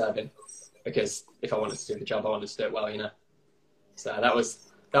drink I was serving, because if I wanted to do the job, I wanted to do it well, you know. So that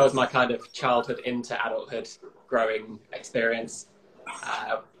was my kind of childhood into adulthood growing experience.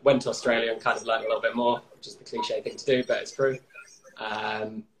 Went to Australia and kind of learned a little bit more, which is the cliche thing to do, but it's true.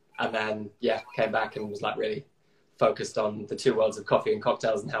 And then, yeah, came back and was like really focused on the 2 worlds of coffee and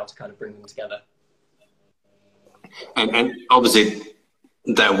cocktails and how to kind of bring them together. And obviously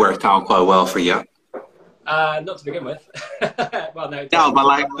that worked out quite well for you. Not to begin with. Well, no. No,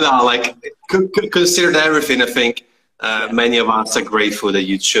 but considered everything, I think many of us are grateful that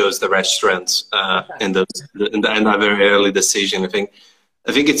you chose the restaurants in the very early decision. I think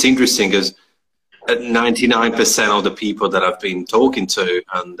it's interesting because 99% of the people that I've been talking to,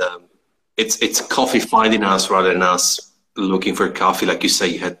 and it's coffee finding us rather than us looking for coffee, like you say,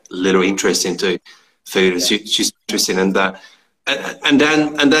 you had little interest into food. Yeah. She's interesting, and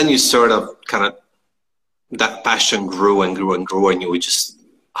then you sort of kind of, that passion grew and grew and grew, and you were just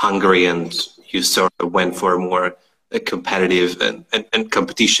hungry, and you sort of went for more competitive and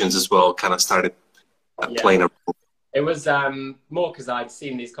competitions as well. Kind of started playing a role. It was more because I'd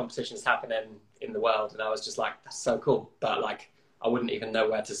seen these competitions happen in the world, and I was just like, that's so cool, but like I wouldn't even know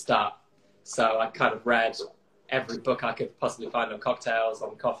where to start. So I kind of read every book I could possibly find on cocktails,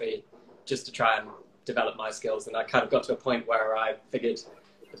 on coffee, just to try and develop my skills. And I kind of got to a point where I figured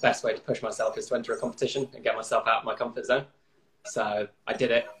the best way to push myself is to enter a competition and get myself out of my comfort zone. So I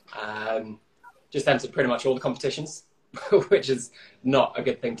did it. Just entered pretty much all the competitions, which is not a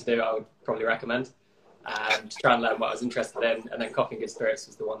good thing to do. I would probably recommend to try and learn what I was interested in. And then Coffee and Good Spirits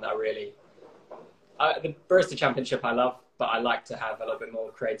was the one that I really... the Barista Championship I love, but I like to have a little bit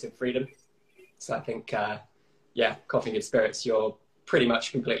more creative freedom. So I think, yeah, Coffee and Good Spirits, you're pretty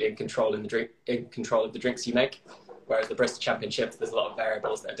much completely in control of the drinks you make. Whereas the Barista Championships, there's a lot of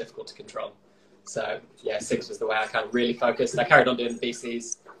variables that are difficult to control. So yeah, Six was the way I kind of really focused. I carried on doing the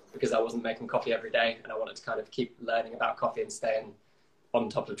BCs because I wasn't making coffee every day, and I wanted to kind of keep learning about coffee and staying on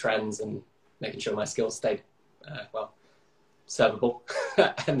top of trends and making sure my skills stayed, well, servable.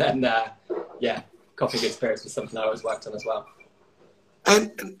 And then, yeah, Coffee and Good Spirits was something I always worked on as well.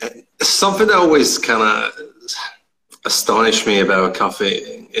 And something that always kind of astonished me about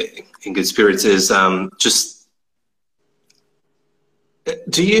Coffee and Good Spirits is just,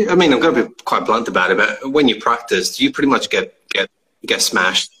 do you, I mean, I'm going to be quite blunt about it, but when you practice, do you pretty much get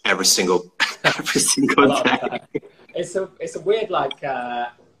smashed every single day? It's a weird, like,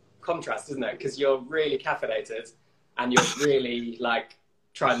 contrast, isn't it? Because you're really caffeinated and you're really, like,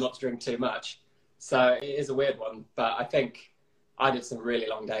 trying not to drink too much. So it is a weird one, but I think I did some really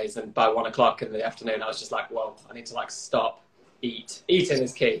long days, and by 1 o'clock in the afternoon, I was just like, well, I need to, like, stop, eat. Eating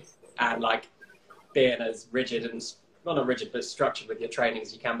is key, and, like, being as rigid and, well, not rigid, but structured with your training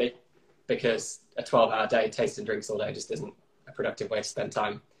as you can be, because a 12-hour day tasting drinks all day just isn't a productive way to spend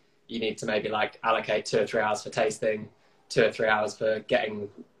time. You need to maybe, like, allocate 2 or 3 hours for tasting, 2 or 3 hours for getting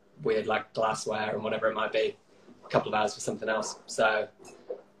weird, like, glassware and whatever it might be, a couple of hours for something else. So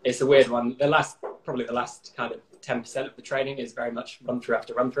it's a weird one. Probably the last kind of 10% of the training is very much run through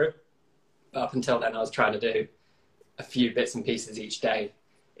after run through. But up until then, I was trying to do a few bits and pieces each day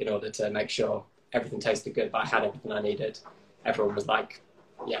in order to make sure everything tasted good, but I had everything I needed. Everyone was like,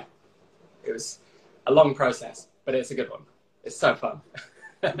 yeah, it was a long process, but it's a good one. It's so fun.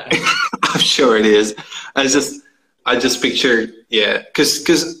 I'm sure it is. I just picture, yeah,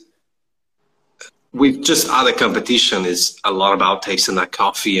 because we've just had a competition is a lot about tasting that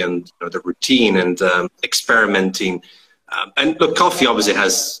coffee and, you know, the routine and experimenting. And look, coffee obviously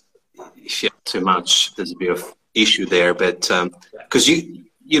has, if you have too much, there's a bit of issue there, but because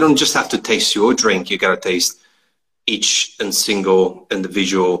you don't just have to taste your drink, you got to taste each and single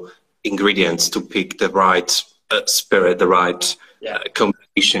individual ingredients to pick the right spirit, the right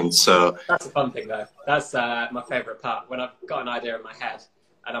combination. So that's a fun thing, though. That's my favorite part, when I've got an idea in my head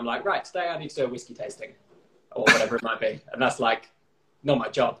and I'm like, right, today I need to do a whiskey tasting or whatever it might be. And that's like not my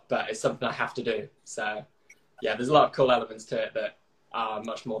job, but it's something I have to do. So yeah, there's a lot of cool elements to it that are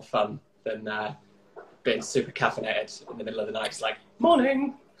much more fun than being super caffeinated in the middle of the night. It's like,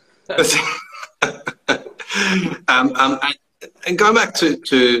 morning. And going back to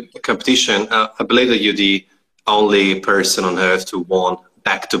the competition, I believe that you're the only person on earth to won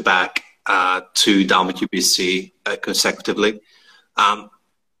back-to-back 2 WBC consecutively.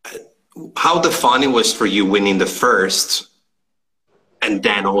 How defining was for you winning the first and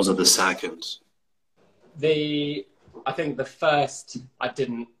then also the second? I think the first I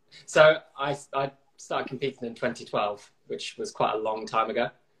didn't. So I started competing in 2012, which was quite a long time ago.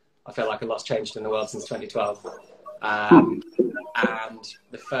 I feel like a lot's changed in the world since 2012. And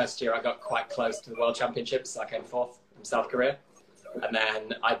the first year I got quite close to the World Championships. I came 4th from South Korea. And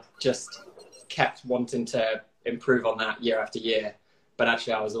then I just kept wanting to improve on that year after year. But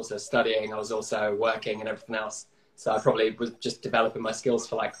actually I was also studying, I was also working and everything else. So I probably was just developing my skills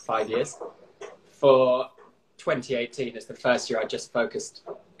for like 5 years. For 2018, it's the first year I just focused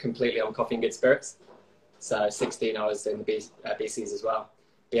completely on Coffee and Good Spirits. So 16, I was in the BCs as well.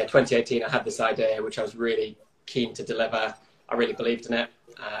 But yeah, 2018, I had this idea, which I was really keen to deliver. I really believed in it.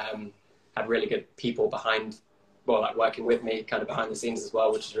 Had really good people behind, well, like working with me, kind of behind the scenes as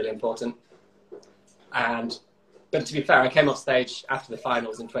well, which is really important. But to be fair, I came off stage after the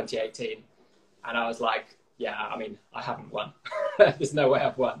finals in 2018, and I was like, yeah, I mean, I haven't won. There's no way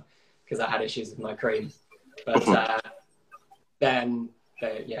I've won, because I had issues with my cream. But then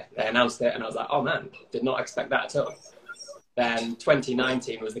they announced it, and I was like, oh man, did not expect that at all. Then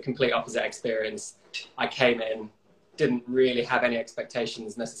 2019 was the complete opposite experience. I came in, didn't really have any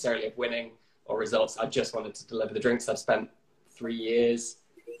expectations necessarily of winning or results. I just wanted to deliver the drinks. I've spent 3 years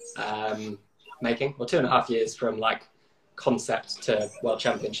making, well, 2.5 years from like concept to world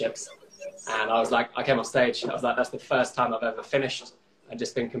championships. And I was like, I came off stage, I was like, that's the first time I've ever finished and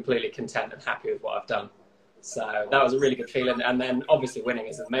just been completely content and happy with what I've done. So that was a really good feeling. And then obviously winning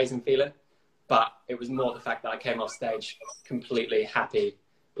is an amazing feeling, but it was more the fact that I came off stage completely happy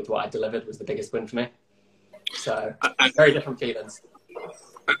with what I delivered was the biggest win for me. So very different feelings.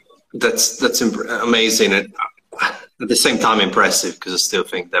 That's amazing. And at the same time impressive, because I still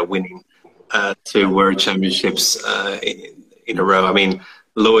think that winning 2 world championships in a row. I mean,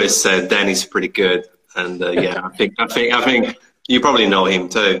 Lewis said Danny's pretty good, and yeah, I think you probably know him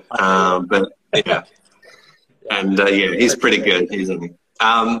too. But yeah, and yeah, he's pretty good, isn't he?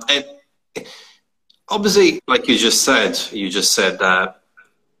 And obviously, like you just said that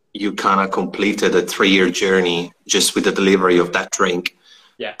you kind of completed a 3-year journey just with the delivery of that drink.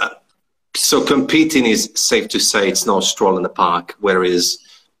 Yeah. So competing is, safe to say, it's no stroll in the park, whereas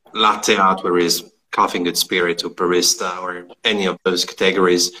latte art, whereas coffee and good spirit or barista or any of those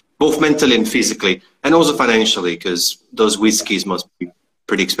categories, both mentally and physically, and also financially, because those whiskeys must be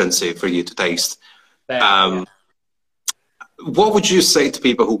pretty expensive for you to taste. Yeah. What would you say to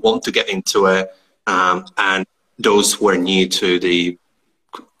people who want to get into it and those who are new to the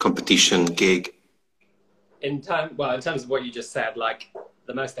competition gig? Well, in terms of what you just said, like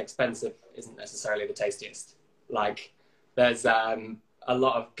the most expensive isn't necessarily the tastiest. Like there's a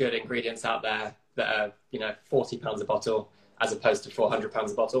lot of good ingredients out there that are, you know, £40 a bottle as opposed to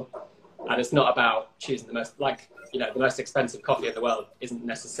 £400 a bottle. And it's not about choosing the most, like, you know, the most expensive coffee in the world isn't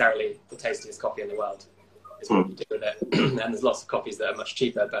necessarily the tastiest coffee in the world. It's what you do with it. And there's lots of coffees that are much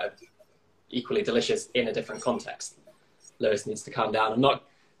cheaper, but equally delicious in a different context. Lewis needs to calm down.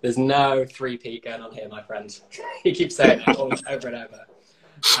 There's no three-peat going on here, my friend. He keeps saying it over and over.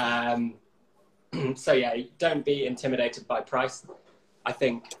 So yeah, don't be intimidated by price. I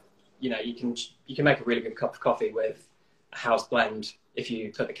think, you know, you can make a really good cup of coffee with a house blend if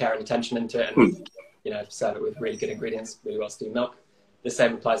you put the care and attention into it and, you know, serve it with really good ingredients, really well steamed milk. The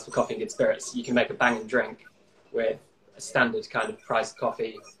same applies for coffee and good spirits. You can make a banging drink with a standard kind of priced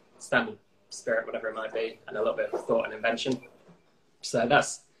coffee, standard spirit, whatever it might be, and a little bit of thought and invention. So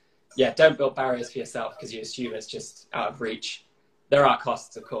that's, yeah, don't build barriers for yourself because you assume it's just out of reach. There are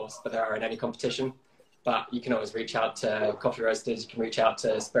costs, of course, but there are in any competition. But you can always reach out to coffee roasters, you can reach out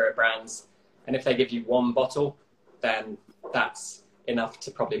to spirit brands. And if they give you 1 bottle, then that's enough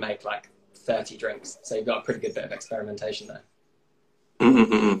to probably make like 30 drinks. So you've got a pretty good bit of experimentation there.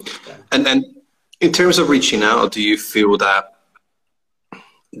 Mm-hmm. Yeah. And then in terms of reaching out, do you feel that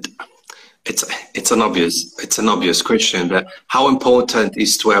it's an obvious question, but how important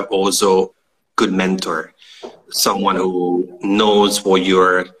is to have also good mentor, someone who knows what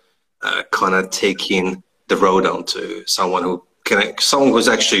you're kind of taking the road onto, someone who's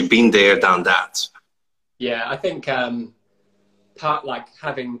actually been there, done that? Yeah, I think like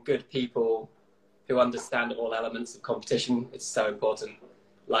having good people who understand all elements of competition is so important.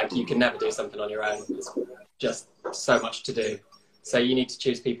 Like you can never do something on your own. There's just so much to do. So you need to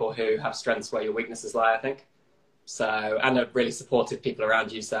choose people who have strengths where your weaknesses lie, I think. So, and are really supportive people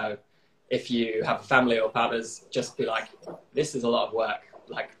around you. So if you have a family or partners, just be like, this is a lot of work.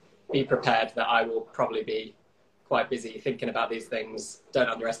 Like, be prepared that I will probably be quite busy thinking about these things. Don't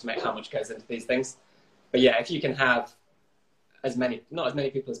underestimate how much goes into these things. But yeah, if you can have not as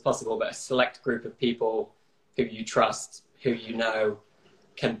many people as possible, but a select group of people who you trust, who you know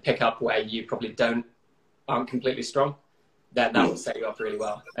can pick up where you probably aren't completely strong, then that will set you up really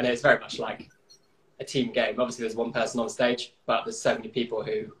well. And it's very much like a team game. Obviously there's one person on stage, but there's so many people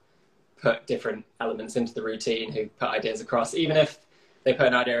who put different elements into the routine, who put ideas across. Even if they put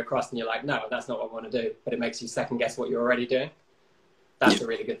an idea across and you're like, no, that's not what I want to do, but it makes you second guess what you're already doing. That's a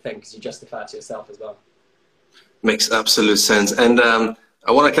really good thing because you justify it to yourself as well. Makes absolute sense. And I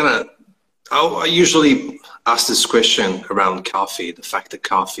want to I usually ask this question around coffee, the fact that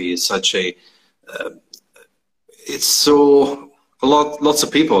coffee is such lots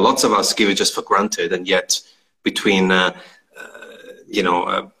of people, lots of us give it just for granted, and yet between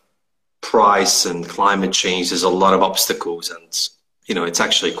price and climate change, there's a lot of obstacles, and it's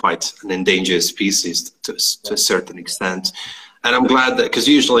actually quite an endangered species to a certain extent. And I'm glad that, because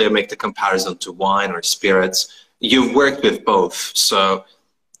usually I make the comparison to wine or spirits. You've worked with both, so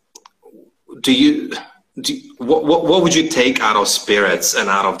what would you take out of spirits and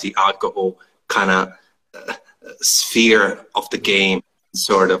out of the alcohol kind of sphere of the game,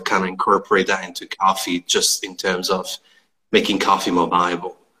 sort of kind of incorporate that into coffee, just in terms of making coffee more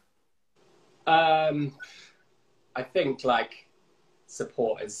viable? I think like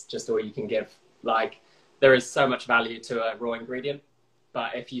support is just all you can give. Like there is so much value to a raw ingredient,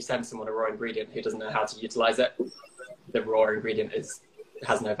 but if you send someone a raw ingredient who doesn't know how to utilize it, the raw ingredient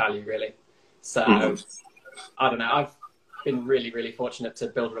has no value really. So I don't know. I've been really, really fortunate to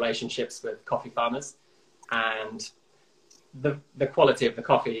build relationships with coffee farmers, and the quality of the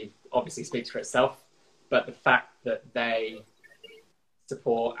coffee obviously speaks for itself, but the fact that they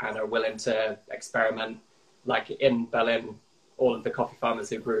support and are willing to experiment, like in Berlin, all of the coffee farmers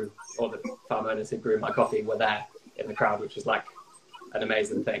who grew, all the farm owners who grew my coffee were there in the crowd, which was like an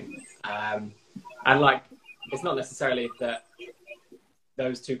amazing thing. And like, it's not necessarily that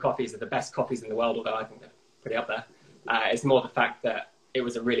those two coffees are the best coffees in the world, although I think they're pretty up there. It's more the fact that it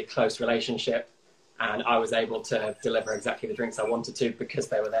was a really close relationship, and I was able to deliver exactly the drinks I wanted to because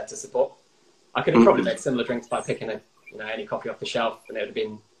they were there to support. I could have probably made similar drinks by picking any coffee off the shelf, and it would have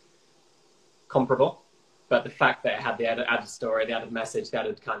been comparable. But the fact that it had the added story, the added message, the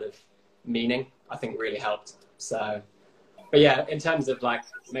added kind of meaning, I think really helped. So, but yeah, in terms of like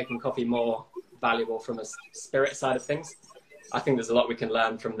making coffee more valuable from a spirit side of things, I think there's a lot we can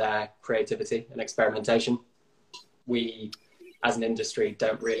learn from their creativity and experimentation. We, as an industry,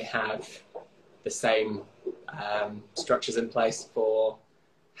 don't really have the same structures in place for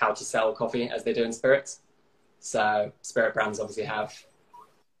how to sell coffee as they do in spirits. So spirit brands obviously have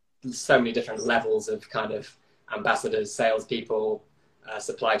so many different levels of kind of ambassadors, salespeople,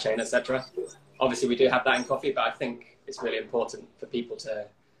 supply chain, etc. Obviously, we do have that in coffee, but I think it's really important for people to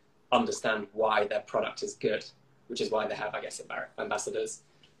understand why their product is good, which is why they have, I guess, ambassadors.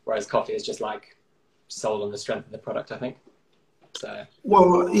 Whereas coffee is just like sold on the strength of the product, I think. So.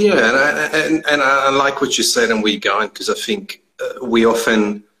 Well, yeah, and I like what you said, and we're going because I think we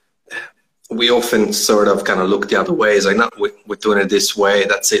often sort of kind of look the other way. It's like, no, we're doing it this way,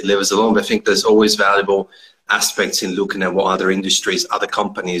 that's it, leave us alone. But I think there's always valuable aspects in looking at what other industries, other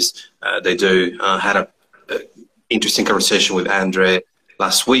companies, they do. I had a interesting conversation with Andre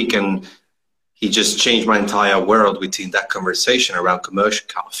last week, and he just changed my entire world within that conversation around commercial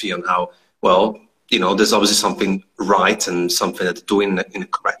coffee and how, well, you know, there's obviously something right and something that they're doing in a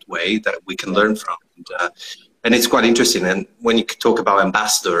correct way that we can learn from. And it's quite interesting. And when you talk about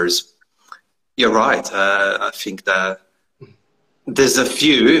ambassadors, you're right. I think that there's a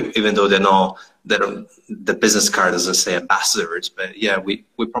few, even though the business card doesn't say ambassadors, but yeah, we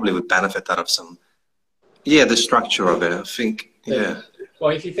probably would benefit out of some, the structure of it, I think, yeah. Well,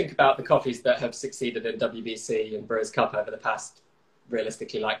 if you think about the coffees that have succeeded in WBC and Brewers Cup over the past,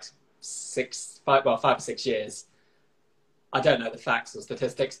 realistically, like 5 or 6 years, I don't know the facts or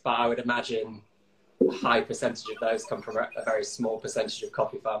statistics, but I would imagine a high percentage of those come from a very small percentage of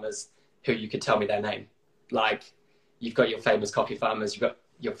coffee farmers who you could tell me their name. Like, you've got your famous coffee farmers, you've got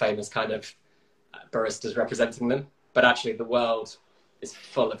your famous kind of baristas representing them, but actually the world is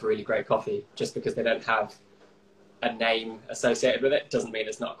full of really great coffee. Just because they don't have a name associated with it doesn't mean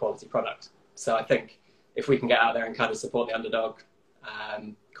it's not a quality product. So I think if we can get out there and kind of support the underdog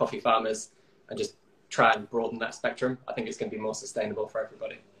coffee farmers and just try and broaden that spectrum, I think it's going to be more sustainable for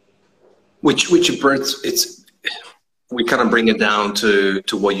everybody. Which we kind of bring it down to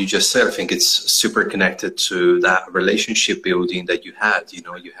what you just said. I think it's super connected to that relationship building that you had. You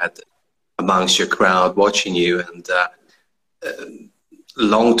know, you had amongst your crowd watching you, and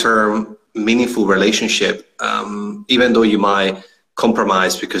long-term, meaningful relationship. Even though you might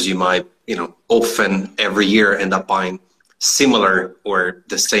compromise because you might, you know, often every year end up buying similar or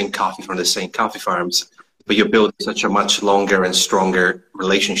the same coffee from the same coffee farms, but you build such a much longer and stronger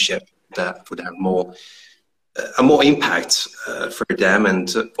relationship that would have more impact for them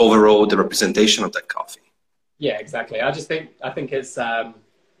and overall the representation of that coffee. Yeah, exactly. I think it's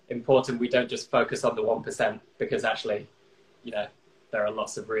important we don't just focus on the 1%, because actually, you know, there are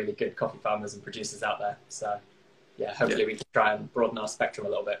lots of really good coffee farmers and producers out there. So yeah, hopefully we can try and broaden our spectrum a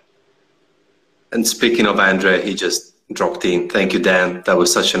little bit. And speaking of Andre, he just dropped in. Thank you, Dan. That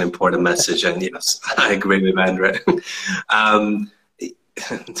was such an important message. And yes, I agree with Andre.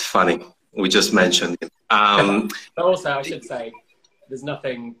 It's funny. We just mentioned it. But also, I should say, there's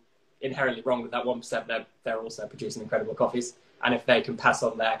nothing inherently wrong with that 1%. They're also producing incredible coffees. And if they can pass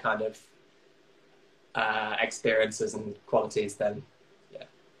on their kind of experiences and qualities, then yeah,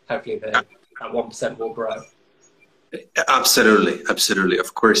 hopefully that 1% will grow. Absolutely, absolutely.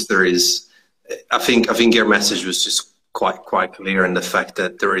 Of course, there is. I think your message was just quite clear in the fact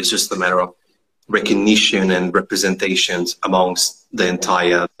that there is just a matter of recognition and representations amongst the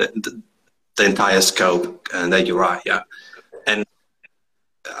entire scope, and that you're right, yeah. And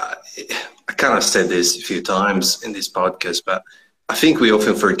I kind of said this a few times in this podcast, but I think we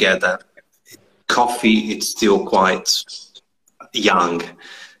often forget that coffee is still quite young.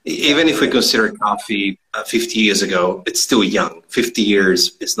 Even if we consider coffee 50 years ago, it's still young. 50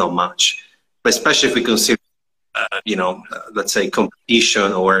 years is not much, but especially if we consider, let's say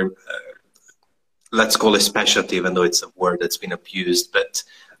competition, or let's call it specialty, even though it's a word that's been abused, but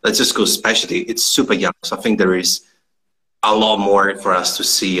let's just go specialty. It's super young. So I think there is a lot more for us to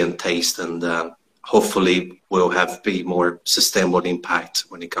see and taste, and hopefully will be more sustainable impact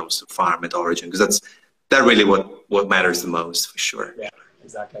when it comes to farm at origin, because that's really what matters the most, for sure. Yeah,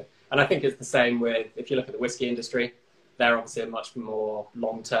 exactly. And I think it's the same with, if you look at the whiskey industry, they're obviously a much more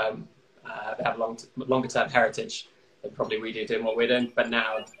long-term, they have longer-term heritage than probably we do doing what we're doing, but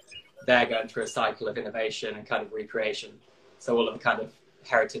now they're going through a cycle of innovation and kind of recreation. So all of the kind of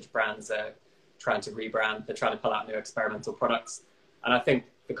heritage brands are trying to rebrand, they're trying to pull out new experimental products. And I think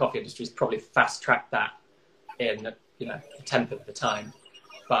the coffee industry's probably fast-tracked that in, a tenth of the time.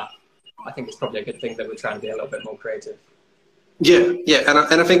 But I think it's probably a good thing that we're trying to be a little bit more creative. Yeah, yeah,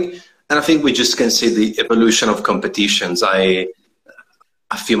 and I think we just can see the evolution of competitions. A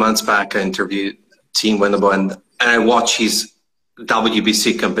few months back, I interviewed Tim Wendelboe, and I watched his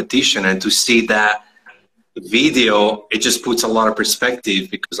WBC competition, and to see that video, it just puts a lot of perspective,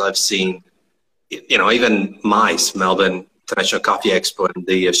 because I've seen, even MICE, Melbourne International Coffee Expo, and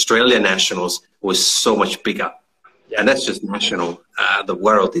the Australian Nationals was so much bigger. Yeah. And that's just national. The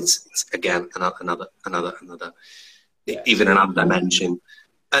world, it's again another yeah, even another dimension.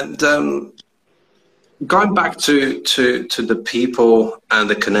 And going back to the people and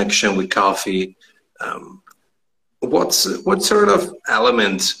the connection with coffee, what sort of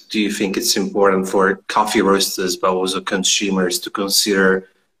element do you think it's important for coffee roasters, but also consumers, to consider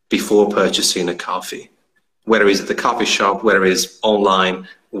before purchasing a coffee? Whether it's at the coffee shop, whether it is online,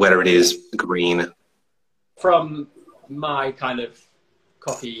 whether it is green. From my kind of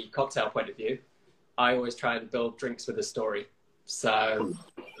coffee cocktail point of view, I always try and build drinks with a story. So,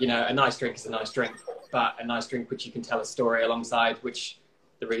 a nice drink is a nice drink, but a nice drink which you can tell a story alongside, which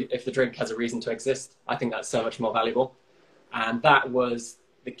if the drink has a reason to exist, I think that's so much more valuable. And that was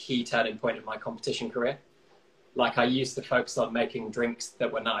the key turning point in my competition career. Like, I used to focus on making drinks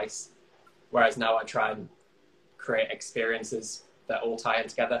that were nice, whereas now I try and create experiences that all tie in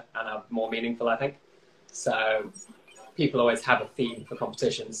together and are more meaningful, I think. So people always have a theme for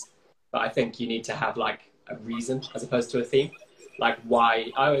competitions, but I think you need to have like a reason as opposed to a theme. Like,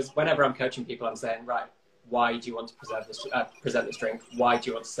 why? Whenever I'm coaching people, I'm saying, right, why do you want to present this drink? Why do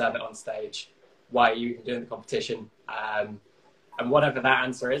you want to serve it on stage? Why are you even doing the competition? And whatever that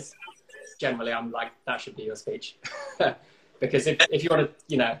answer is, generally I'm like, that should be your speech. Because if you want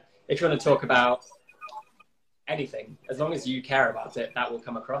to, if you want to talk about anything, as long as you care about it, that will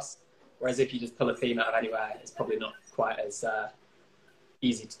come across. Whereas if you just pull a theme out of anywhere, it's probably not quite as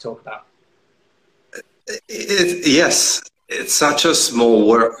easy to talk about. Yes. It's such a small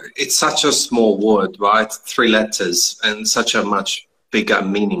word. It's such a small word, right? 3 letters, and such a much bigger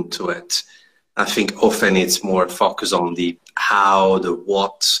meaning to it. I think often it's more focused on the how, the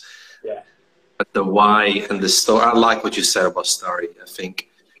what, yeah, but the why and the story. I like what you said about story. I think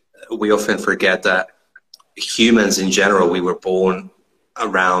we often forget that humans in general, we were born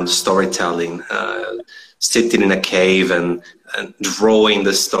around storytelling, sitting in a cave and drawing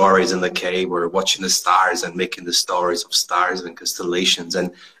the stories in the cave, or watching the stars and making the stories of stars and constellations.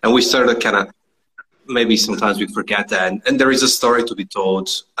 And we started kind of, maybe sometimes we forget that. And there is a story to be told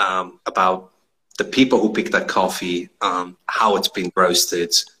about the people who pick that coffee, how it's been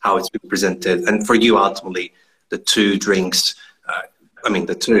roasted, how it's been presented. And for you, ultimately, the 2 drinks,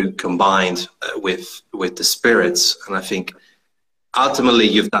 the 2 combined with the spirits. And I think ultimately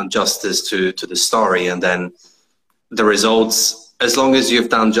you've done justice to the story, and then the results, as long as you've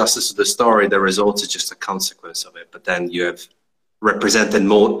done justice to the story, the results is just a consequence of it. But then you have represented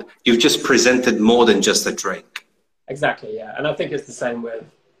more, you've just presented more than just a drink. Exactly, yeah. And I think it's the same with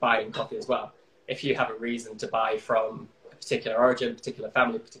buying coffee as well. If you have a reason to buy from a particular origin, particular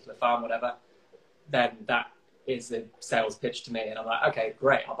family, particular farm, whatever, then that is the sales pitch to me. And I'm like, okay,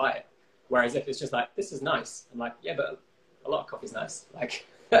 great, I'll buy it. Whereas if it's just like, this is nice, I'm like, yeah, but a lot of coffee's nice. Like,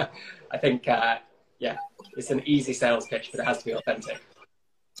 I think, yeah, it's an easy sales pitch, but it has to be authentic.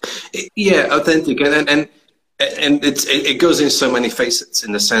 Yeah, authentic, and it goes in so many facets,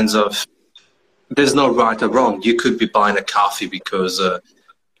 in the sense of there's no right or wrong. You could be buying a coffee because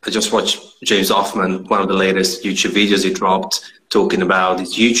I just watched James Hoffman, one of the latest YouTube videos he dropped, talking about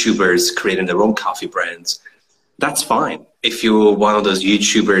these YouTubers creating their own coffee brands. That's fine. If you're one of those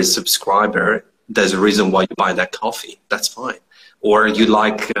YouTubers subscriber, there's a reason why you buy that coffee. That's fine. or you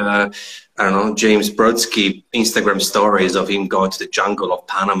like, I don't know, James Brodsky Instagram stories of him going to the jungle of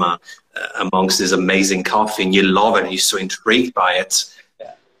Panama amongst this amazing coffee, and you love it, and you're so intrigued by it.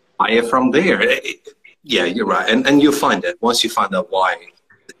 Yeah. Buy it from there. Yeah, you're right. And you'll find it. Once you find out why,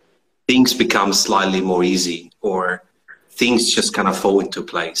 things become slightly more easy, or things just kind of fall into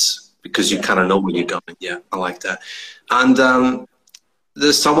place because you kind of know where you're going. Yeah, I like that. And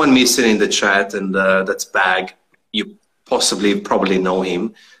there's someone missing in the chat, and that's Bag. You probably know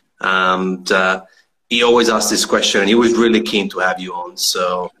him. And he always asks this question, and he was really keen to have you on.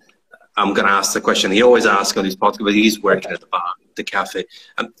 So I'm going to ask the question he always asks on this podcast, but he's working at the bar, the cafe.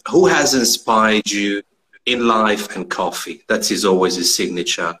 Who has inspired you in life and coffee? That's always his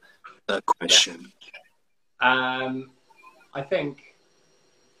signature question. I think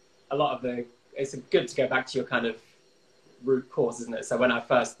a lot of it's good to go back to your kind of root cause, isn't it? So when I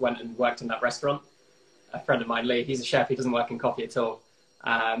first went and worked in that restaurant, a friend of mine, Lee, he's a chef, he doesn't work in coffee at all.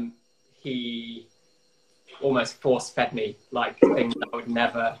 He almost force-fed me like things that I would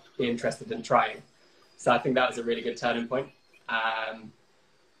never be interested in trying. So I think that was a really good turning point.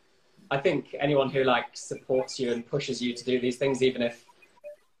 I think anyone who like supports you and pushes you to do these things, even if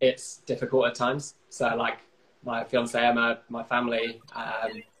it's difficult at times. So like my fiance Emma, my family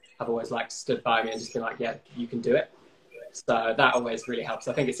have always like stood by me and just been like, yeah, you can do it. So that always really helps.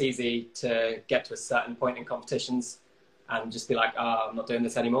 I think it's easy to get to a certain point in competitions and just be like, oh, I'm not doing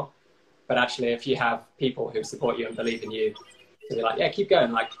this anymore. But actually, if you have people who support you and believe in you, to be like, yeah, keep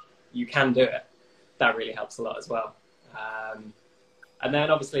going, like you can do it, that really helps a lot as well. And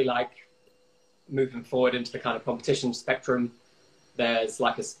then obviously, like moving forward into the kind of competition spectrum, there's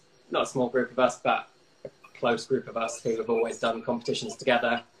like not a small group of us, but a close group of us who have always done competitions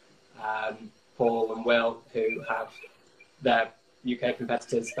together. Paul and Will, who have their UK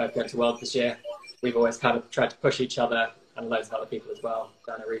competitors both going to World this year. We've always kind of tried to push each other, and loads of other people as well,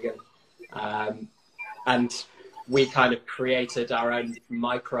 Dana Regan. And we kind of created our own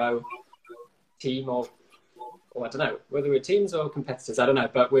micro team, or I don't know, whether we were teams or competitors, I don't know,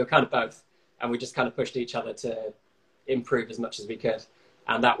 but we were kind of both. And we just kind of pushed each other to improve as much as we could.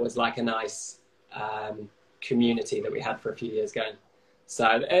 And that was like a nice community that we had for a few years going.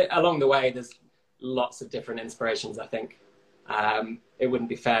 So along the way, there's lots of different inspirations, I think. It wouldn't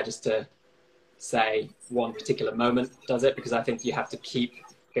be fair just to say one particular moment does it, because I think you have to keep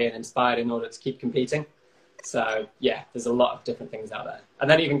being inspired in order to keep competing. So yeah, there's a lot of different things out there. And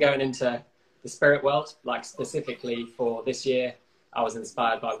then even going into the spirit world, like specifically for this year, I was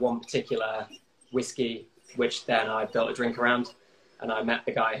inspired by one particular whiskey, which then I built a drink around, and I met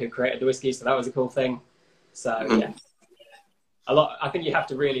the guy who created the whiskey. So that was a cool thing. So yeah, I think you have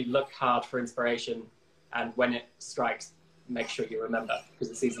to really look hard for inspiration, and when it strikes, make sure you remember, because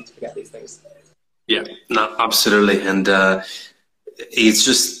it's easy to forget these things. Yeah, no, absolutely. And it's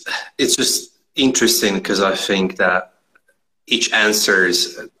just interesting, because I think that each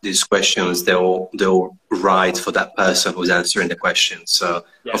answers these questions, they'll write for that person who's answering the question. So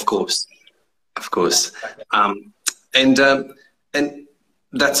yeah. Of course. And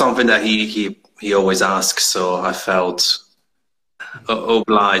that's something that he always asks. So I felt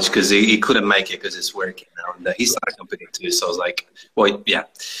obliged, because he couldn't make it because it's working now, and he started competing too. So I was like, well, yeah,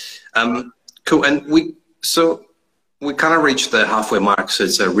 cool. And we kind of reached the halfway mark. So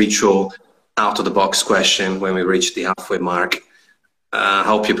it's a ritual out of the box question when we reach the halfway mark.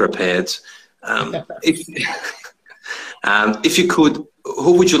 Hope you're prepared. If you could,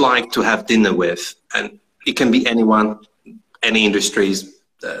 who would you like to have dinner with? And it can be anyone, any industries.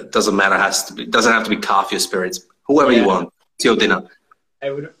 Doesn't matter. Doesn't have to be coffee or spirits. Whoever you want. It's your dinner.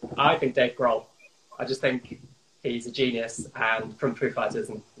 I think Dave Grohl. I just think he's a genius, and from Foo Fighters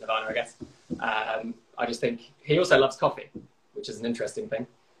and Nirvana, I guess. I just think he also loves coffee, which is an interesting thing.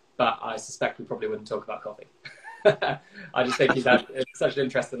 But I suspect we probably wouldn't talk about coffee. I just think he's had such an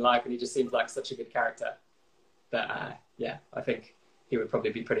interesting life, and he just seems like such a good character that, yeah, I think he would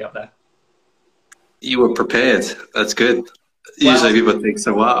probably be pretty up there. You were prepared. That's good. Usually people think,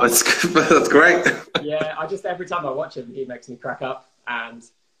 so wow, that's good, but that's great. Yeah, every time I watch him, he makes me crack up. And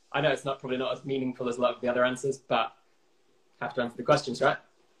I know it's probably not as meaningful as a lot of the other answers, but have to answer the questions, right?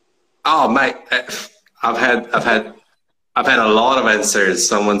 Oh, mate, I've had a lot of answers.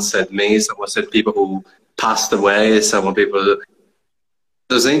 Someone said me, someone said people who passed away, someone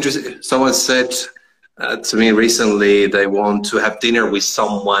said to me recently they want to have dinner with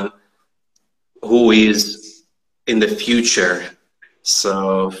someone who is in the future,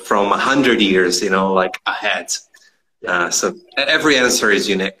 so from 100 years, like ahead. So every answer is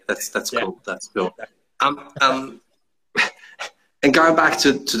unique. That's cool. That's cool. And going back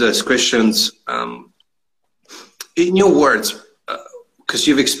to those questions, in your words, because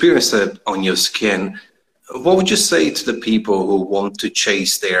you've experienced it on your skin, what would you say to the people who want to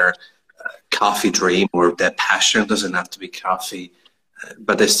chase their coffee dream or their passion? It doesn't have to be coffee,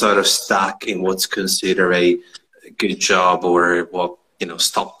 but they're sort of stuck in what's considered a good job, or what, you know,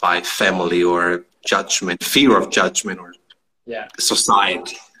 stopped by family or judgment, fear of judgment, or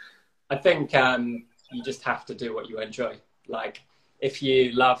society? I think you just have to do what you enjoy. Like, if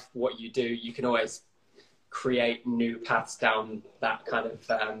you love what you do, you can always create new paths down that kind of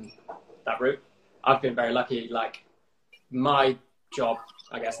that route. I've been very lucky. Like, my job,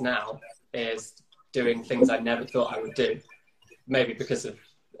 I guess now, is doing things I never thought I would do. Maybe because of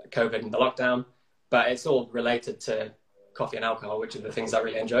COVID and the lockdown, but it's all related to coffee and alcohol, which are the things I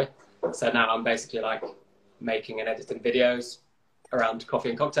really enjoy. So now I'm basically like making and editing videos around coffee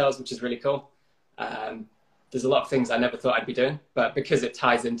and cocktails, which is really cool. There's a lot of things I never thought I'd be doing, but because it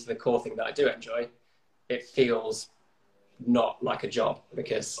ties into the core thing that I do enjoy, it feels not like a job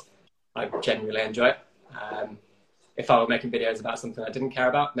because I genuinely enjoy it. If I were making videos about something I didn't care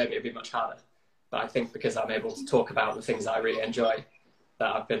about, maybe it'd be much harder. But I think because I'm able to talk about the things I really enjoy,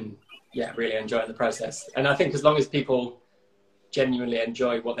 that I've been, really enjoying the process. And I think as long as people genuinely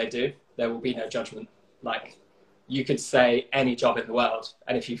enjoy what they do, there will be no judgment. Like, you could say any job in the world,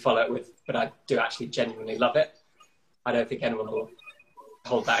 and if you follow it with, but I do actually genuinely love it, I don't think anyone will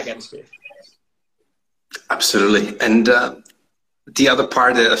hold that against you. Absolutely. And the other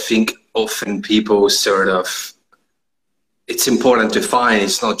part that I think often people sort of, it's important to find,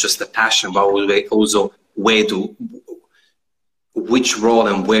 it's not just the passion, but also which role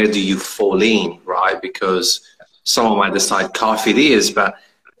and where do you fall in, right? Because someone might decide coffee it is, but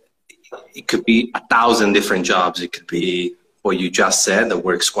it could be 1,000 different jobs. It could be what you just said that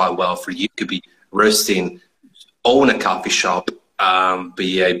works quite well for you. It could be roasting, own a coffee shop,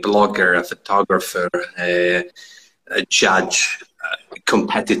 be a blogger, a photographer, a judge, a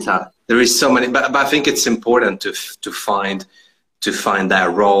competitor. There is so many, but I think it's important to find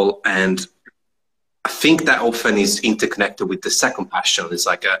that role. And I think that often is interconnected with the second passion. It's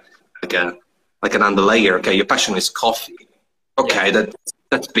like an underlayer. Okay, your passion is coffee. Okay,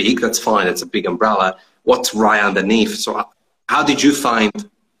 that's big. That's fine. That's a big umbrella. What's right underneath? So, how did you find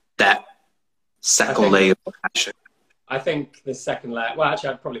that second layer of passion? I think the second layer, well,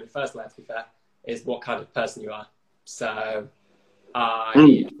 actually, probably the first layer, to be fair, is what kind of person you are. So, I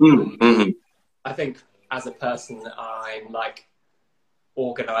think as a person, I'm like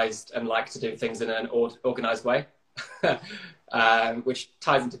organized and like to do things in an organized way, which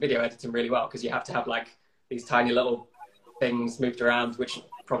ties into video editing really well, because you have to have like these tiny little things moved around, which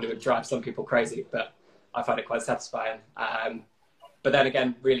probably would drive some people crazy, but I find it quite satisfying. But then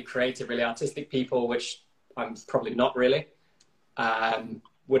again, really creative, really artistic people, which I'm probably not really,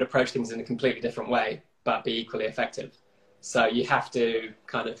 would approach things in a completely different way, but be equally effective. So you have to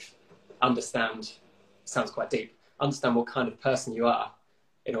kind of understand, sounds quite deep, understand what kind of person you are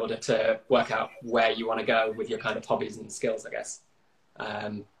in order to work out where you want to go with your kind of hobbies and skills, I guess.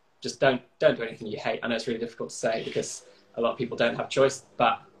 Just don't do anything you hate. I know it's really difficult to say because a lot of people don't have choice,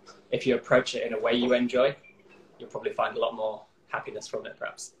 but if you approach it in a way you enjoy, you'll probably find a lot more happiness from it,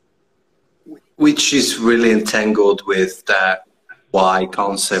 perhaps. Which is really entangled with that why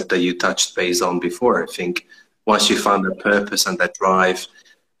concept that you touched base on before. I think once you find the purpose and that drive,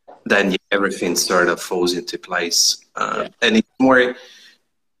 then everything sort of falls into place. And it's more,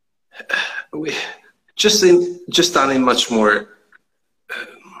 just done in much more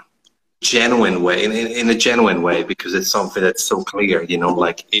genuine way, in a genuine way, because it's something that's so clear, you know,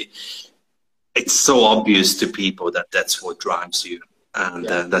 like it's so obvious to people that that's what drives you. And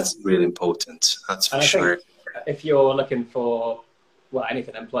that's really important. That's for sure. If you're looking for, well,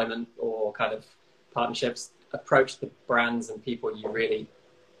 anything, employment or kind of partnerships, approach the brands and people you really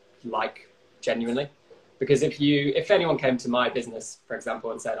like genuinely. Because if anyone came to my business, for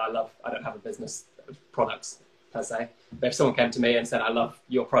example, and said, I don't have a business of products per se, but if someone came to me and said, I love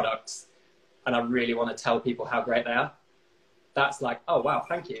your products and I really want to tell people how great they are, that's like, oh, wow,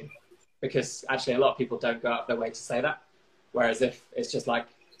 thank you. Because actually a lot of people don't go out of their way to say that. Whereas if it's just like,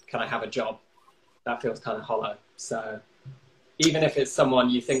 can I have a job? That feels kind of hollow. So even if it's someone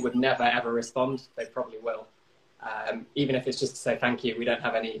you think would never, ever respond, they probably will. Even if it's just to say, thank you, we don't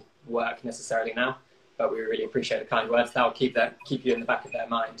have any work necessarily now, but we really appreciate the kind words. That will keep you in the back of their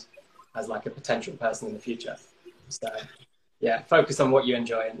mind as like a potential person in the future. So yeah, focus on what you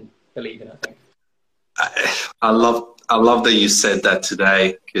enjoy and believe in, I think. I love that you said that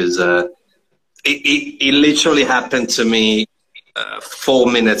today, because it literally happened to me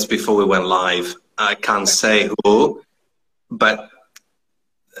 4 minutes before we went live. I can't say who, but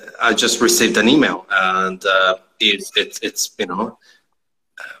I just received an email, and it's you know,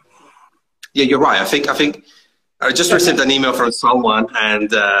 Yeah, you're right. I think I just received an email from someone, and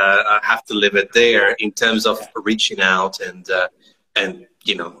I have to leave it there in terms of reaching out, and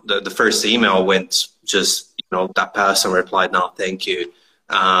you know, the first email went just, you know, that person replied, no, thank you.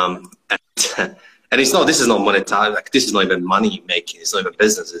 And it's not, this is not monetized, like this is not even money making, it's not even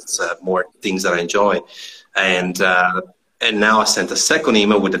business, it's more things that I enjoy. And now I sent a second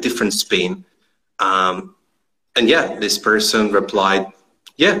email with a different spin. And yeah, this person replied,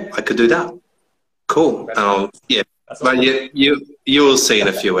 yeah, I could do that. Cool. Yeah, but you will see in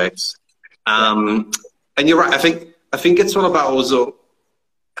a few weeks. And you're right. I think it's all about also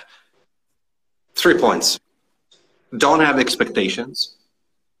 3 points. Don't have expectations,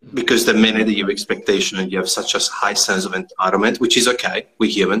 because the minute that you have expectation, you have such a high sense of entitlement, which is okay.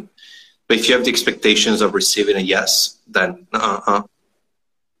 We're human. But if you have the expectations of receiving a yes, then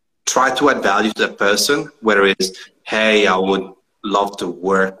try to add value to that person, whether it's, hey, I would love to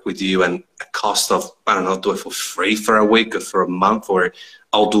work with you, and a cost of, I don't know, do it for free for a week or for a month, or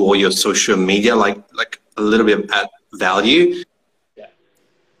I'll do all your social media, like a little bit of add value. Yeah.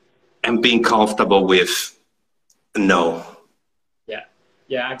 And being comfortable with no. Yeah.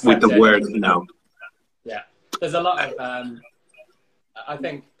 Yeah. With the word no. Yeah. There's a lot of, I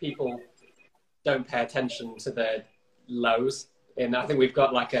think people don't pay attention to the lows. And I think we've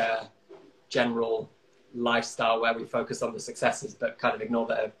got like a general lifestyle where we focus on the successes but kind of ignore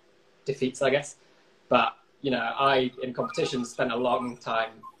the defeats, I guess. But you know, I in competitions spent a long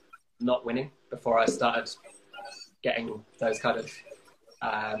time not winning before I started getting those kind of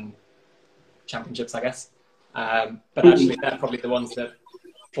championships, I guess. But actually they're probably the ones that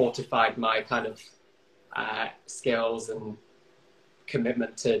fortified my kind of skills and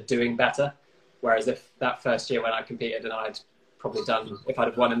commitment to doing better. Whereas if that first year when I competed and I'd probably done, if I'd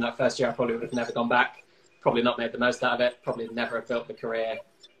have won in that first year, I probably would have never gone back, probably not made the most out of it, probably never have built the career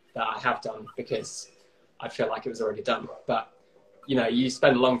that I have done, because I feel like it was already done. But, you know, you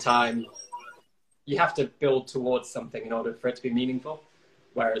spend a long time, you have to build towards something in order for it to be meaningful.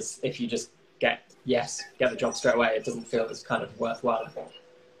 Whereas if you just get the job straight away, it doesn't feel as kind of worthwhile, I think.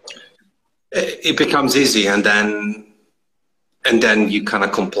 It becomes easy, and then you kind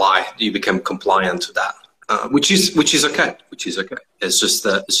of comply, you become compliant to that. Which is okay. It's just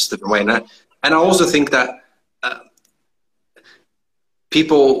the way. And I also think that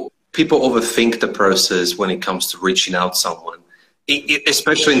people overthink the process when it comes to reaching out to someone,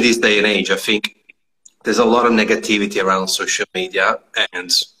 especially in this day and age. I think there's a lot of negativity around social media,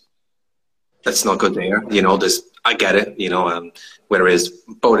 and that's not good there. You know, I get it. You know, whether it's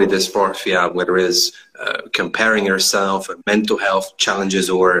body dysmorphia, whether it's comparing yourself, mental health challenges,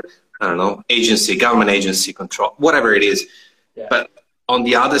 or I don't know, government agency control, whatever it is. Yeah. But on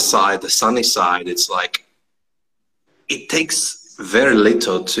the other side, the sunny side, it's like, it takes very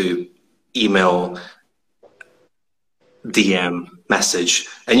little to email, DM, message,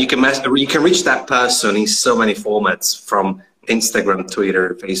 and you can reach that person in so many formats, from Instagram,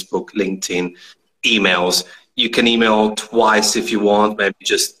 Twitter, Facebook, LinkedIn, emails. You can email twice if you want, maybe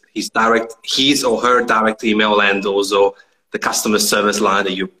just his or her direct email, and also the customer service line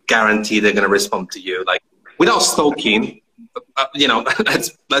that you guarantee they're going to respond to you, like without stalking. You know,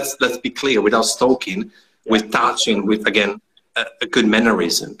 let's be clear, without stalking, with touching, with again a good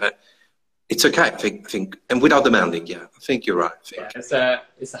mannerism. But it's okay, I think, and without demanding. Yeah, I think you're right. Yeah,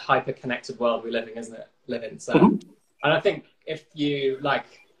 it's a hyper connected world we live in, isn't it? So, and I think if you like,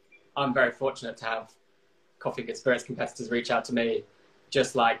 I'm very fortunate to have Coffee Good Spirits competitors reach out to me,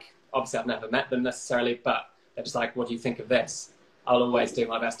 just like, obviously I've never met them necessarily, but they're just like, what do you think of this? I'll always do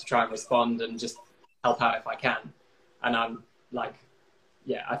my best to try and respond and just help out if I can. And I'm like,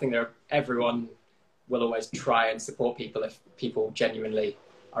 yeah, I think everyone will always try and support people if people genuinely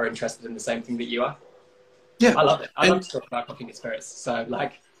are interested in the same thing that you are. Yeah. I love it. I love to talk about Coffee Good Spirits. So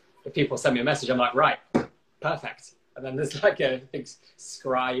like, if people send me a message, I'm like, right, perfect. And then there's like a big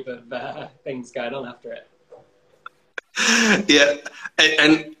scribe of things going on after it. Yeah.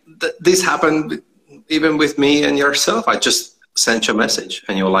 And this happened even with me and yourself. I just sent you a message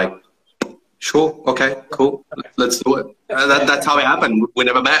and you're like, sure, okay, cool, let's do it. That's how it happened. We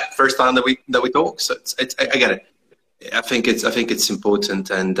never met first time that we talked. So I get it. I think it's important,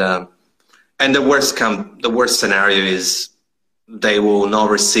 and the worst scenario is they will not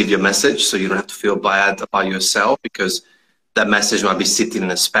receive your message, so you don't have to feel bad about yourself, because that message might be sitting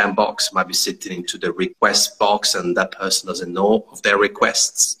in a spam box, might be sitting into the request box, and that person doesn't know of their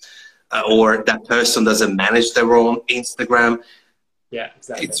requests, or that person doesn't manage their own Instagram. Yeah,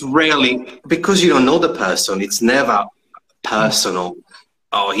 exactly. It's rarely, because you don't know the person, it's never personal.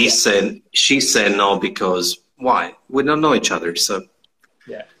 Oh, he said, she said no, because why? We don't know each other. So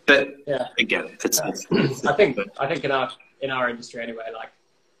Yeah. But yeah. again, I think in our industry anyway, like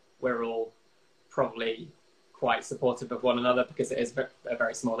we're all probably quite supportive of one another because it is a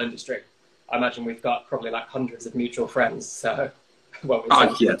very small industry. I imagine we've got probably like hundreds of mutual friends. So, well,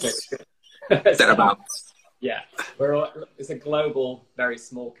 yes, thereabouts. Yeah, it's a global, very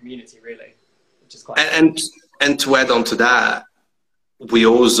small community, really, which is quite. And to add on to that, we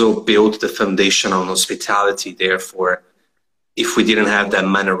also built the foundation on hospitality. Therefore, if we didn't have that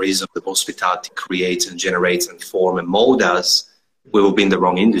mannerism that hospitality creates and generates and form and mold us, we will be in the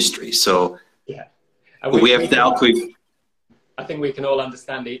wrong industry. So yeah, we have dealt with. I think we can all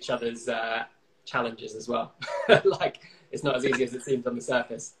understand each other's challenges as well. Like it's not as easy as it seems on the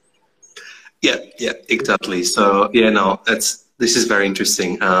surface. Yeah, exactly. So this is very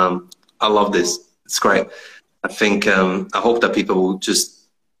interesting. I love this. It's great. I think I hope that people will just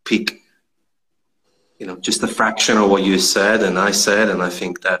pick, just a fraction of what you said and I said, and I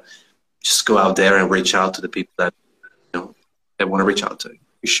think that just go out there and reach out to the people that they want to reach out to,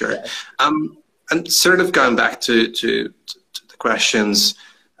 for sure. Yeah. And sort of going back to the questions,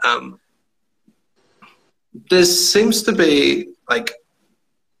 there seems to be like,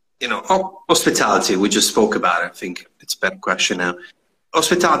 hospitality. We just spoke about it. I think it's a better question now.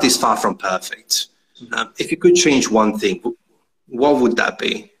 Hospitality is far from perfect. If you could change one thing, what would that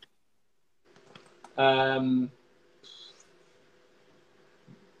be? I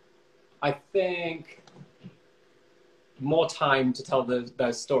think more time to tell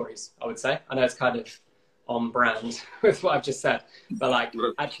those stories, I would say. I know it's kind of on brand with what I've just said, but like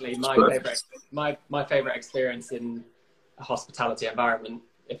actually my favorite experience in a hospitality environment,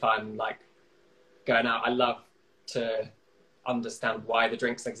 if I'm like going out, I love to understand why the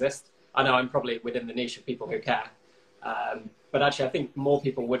drinks exist. I know I'm probably within the niche of people who care, but actually I think more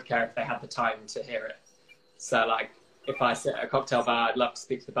people would care if they had the time to hear it. So like if I sit at a cocktail bar, I'd love to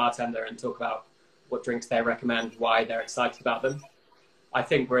speak to the bartender and talk about what drinks they recommend, why they're excited about them. I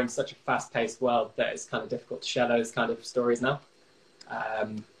think we're in such a fast-paced world that it's kind of difficult to share those kind of stories now,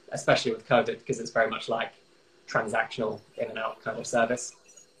 especially with COVID, because it's very much like transactional in and out kind of service.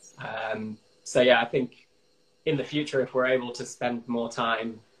 So yeah, I think in the future, if we're able to spend more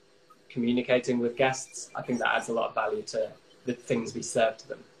time communicating with guests, I think that adds a lot of value to the things we serve to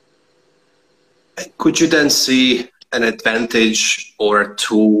them. Could you then see an advantage or a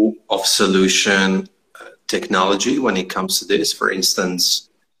tool of solution technology when it comes to this? For instance,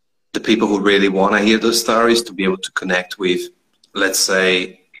 the people who really want to hear those stories, to be able to connect with, let's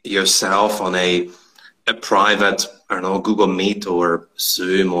say, yourself on a private, I don't know, Google Meet or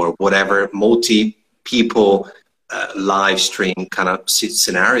Zoom or whatever, multi-people live stream kind of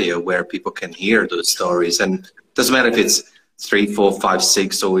scenario where people can hear those stories. And it doesn't matter if it's 3, 4, 5,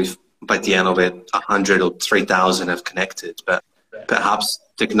 6, or if by the end of it, 100 or 3,000 have connected, but perhaps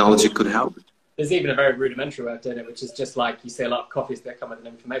technology could help. There's even a very rudimentary way of doing it, which is just like you see a lot of coffees that come with an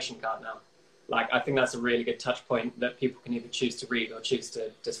information card now. Like, I think that's a really good touch point that people can either choose to read or choose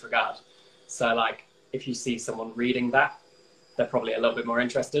to disregard. So like, if you see someone reading that, they're probably a little bit more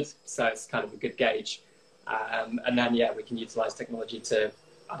interested. So it's kind of a good gauge. And then, yeah, we can utilize technology to,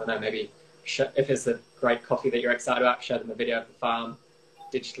 I don't know, maybe if it's a great coffee that you're excited about, show them a video of the farm,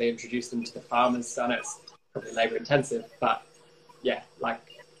 digitally introduce them to the farmers. I know it's probably labor intensive, but yeah, like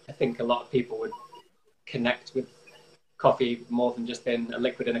I think a lot of people would connect with coffee more than just being a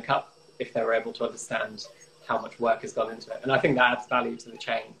liquid in a cup if they were able to understand how much work has gone into it. And I think that adds value to the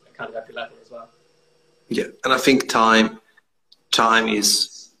chain at kind of every level as well. Yeah, and I think time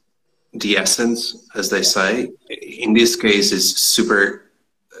is the essence, as they say. In this case, is super.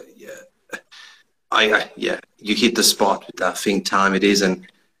 You hit the spot with that. I think time it is, and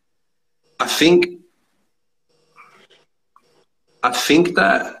I think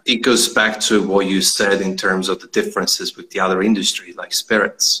that it goes back to what you said in terms of the differences with the other industries like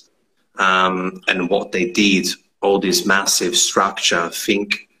spirits, and what they did, all this massive structure. I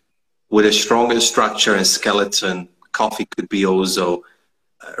think with a stronger structure and skeleton, coffee could be also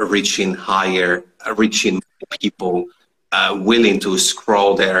reaching higher, reaching people willing to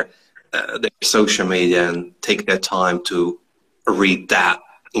scroll their social media and take their time to read that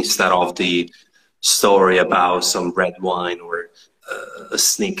instead of the story about some red wine or a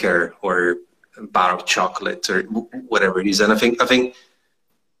sneaker or a bar of chocolate or whatever it is. And I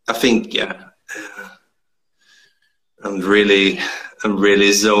think, yeah, I'm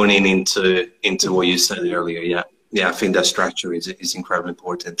really zoning into what you said earlier. Yeah, I think that structure is incredibly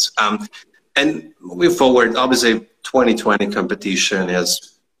important. And moving forward, obviously, 2020 competition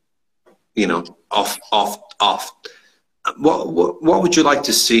is, off. What would you like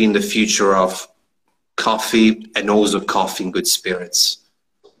to see in the future of coffee and also coffee and good spirits?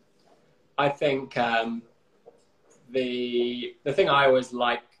 I think the thing I always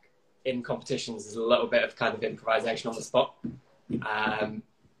like in competitions is a little bit of kind of improvisation on the spot,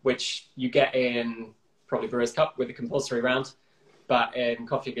 which you get in probably Brewers Cup with a compulsory round, but in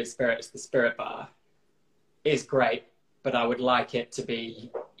Coffee Good Spirits, the Spirit Bar is great, but I would like it to be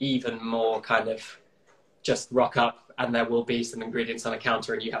even more kind of just rock up and there will be some ingredients on a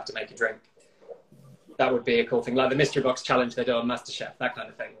counter and you have to make a drink. That would be a cool thing, like the mystery box challenge they do on MasterChef, that kind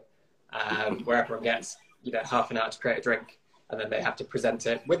of thing, where everyone gets, you know, half an hour to create a drink and then they have to present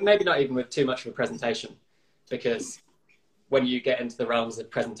it with maybe not even with too much of a presentation, because when you get into the realms of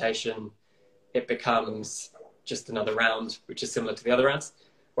presentation, it becomes just another round, which is similar to the other rounds.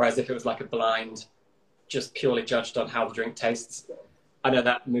 Whereas if it was like a blind, just purely judged on how the drink tastes, I know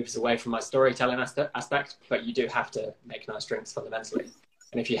that moves away from my storytelling aspect, but you do have to make nice drinks fundamentally.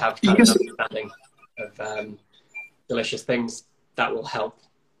 And if you have kind of an understanding of delicious things, that will help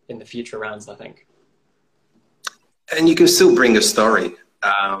in the future rounds, I think. And you can still bring a story,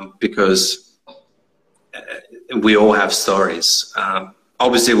 because we all have stories.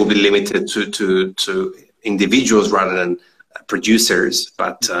 Obviously, it will be limited to individuals rather than producers,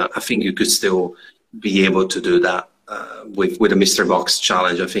 but I think you could still be able to do that with a Mystery Box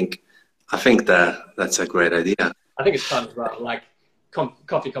challenge. I think that's a great idea. I think it's fun as well. Like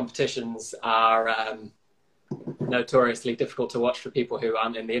coffee competitions are notoriously difficult to watch for people who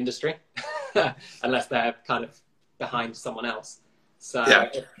aren't in the industry, unless they're kind of behind someone else. So yeah.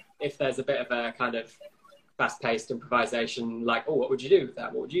 if there's a bit of a kind of fast-paced improvisation, like, oh, what would you do with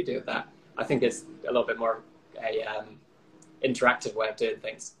that? What would you do with that? I think it's a little bit more a interactive way of doing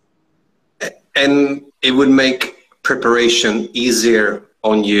things. And it would make preparation easier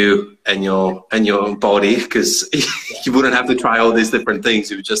on you and your body, because you wouldn't have to try all these different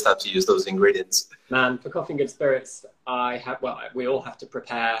things. You would just have to use those ingredients. Man, for Coffee and Good Spirits, we all have to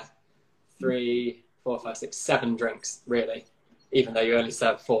prepare 3, 4, 5, 6, 7 drinks, really, even though you only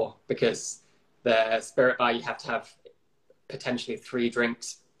serve 4, because the Spirit Bar, you have to have potentially 3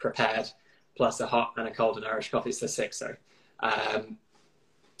 drinks prepared, plus a hot and a cold and Irish coffee, so 6, sorry.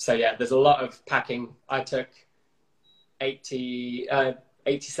 So yeah, there's a lot of packing. I took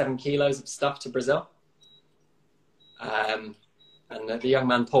 87 kilos of stuff to Brazil. And the young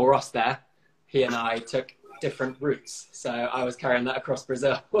man, Paul Ross there, he and I took different routes. So I was carrying that across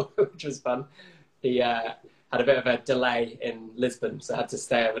Brazil, which was fun. He had a bit of a delay in Lisbon, so I had to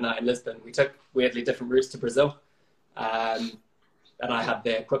stay overnight in Lisbon. We took weirdly different routes to Brazil. And I had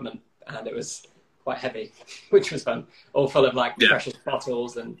the equipment, and it was quite heavy, which was fun. All full of like precious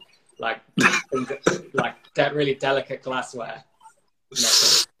bottles and like things like really delicate glassware.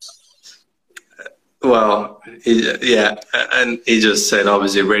 Well, yeah, and he just said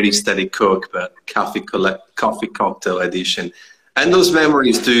obviously Ready Steady Cook, but coffee cocktail edition, and those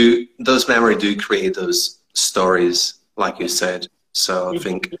memories do create those stories, like you said. So I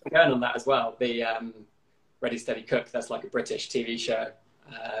think going on that as well. The Ready Steady Cook, that's like a British TV show.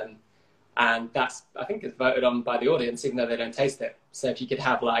 And that's, I think, it's voted on by the audience, even though they don't taste it. So if you could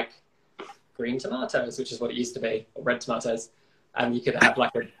have like green tomatoes, which is what it used to be, or red tomatoes, and you could have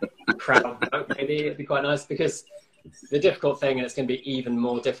like a crowd vote, maybe it'd be quite nice. Because the difficult thing, and it's going to be even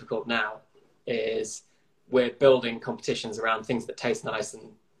more difficult now, is we're building competitions around things that taste nice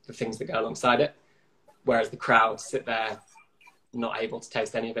and the things that go alongside it. Whereas the crowd sit there not able to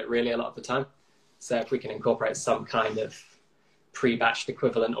taste any of it really a lot of the time. So if we can incorporate some kind of pre-batched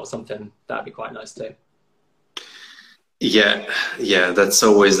equivalent or something, that'd be quite nice too. Yeah, that's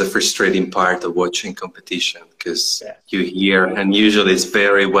always the frustrating part of watching competition, because you hear, and usually it's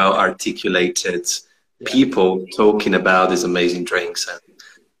very well articulated people talking about these amazing drinks, and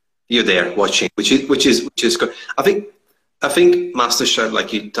you're there watching, which is good. I think MasterChef,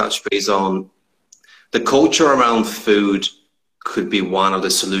 like you touched base on, the culture around food could be one of the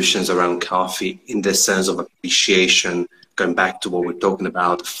solutions around coffee, in the sense of appreciation, going back to what we're talking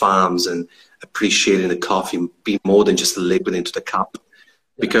about, farms and appreciating the coffee, be more than just a liquid into the cup,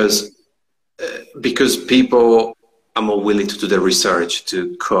 because people are more willing to do the research,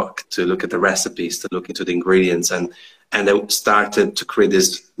 to cook, to look at the recipes, to look into the ingredients, and they started to create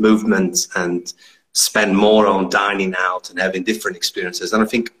this movement and spend more on dining out and having different experiences. And I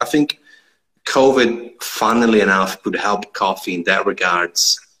think COVID, funnily enough, could help coffee in that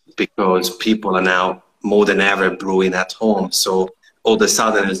regards, because people are now more than ever brewing at home. So all of a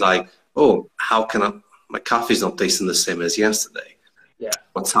sudden it's like, oh, how can my coffee's not tasting the same as yesterday? Yeah.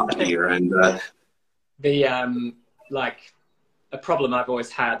 What's happening here? And like a problem I've always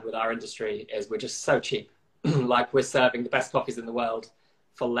had with our industry is we're just so cheap. Like we're serving the best coffees in the world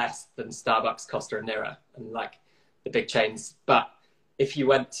for less than Starbucks, Costa and Nero, and like the big chains. But if you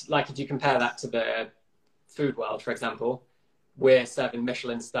went, like if you compare that to the food world, for example, we're serving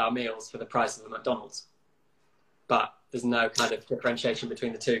Michelin-star meals for the price of a McDonald's. But there's no kind of differentiation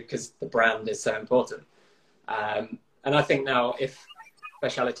between the two because the brand is so important. And I think now if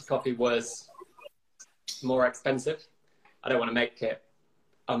specialty coffee was more expensive, I don't want to make it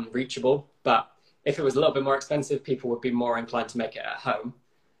unreachable, but if it was a little bit more expensive, people would be more inclined to make it at home,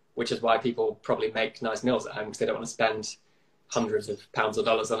 which is why people probably make nice meals at home because they don't want to spend hundreds of pounds or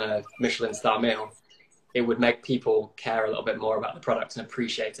dollars on a Michelin-star meal. It would make people care a little bit more about the product and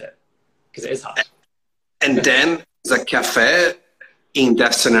appreciate it because it is hard. And then the cafe in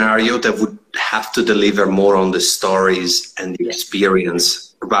that scenario that would have to deliver more on the stories and the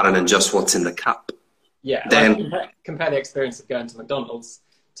experience rather than just what's in the cup. Yeah, then like compare the experience of going to McDonald's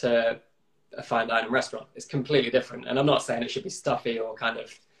to a fine dining restaurant. It's completely different. And I'm not saying it should be stuffy or kind of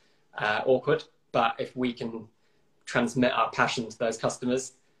awkward, but if we can transmit our passion to those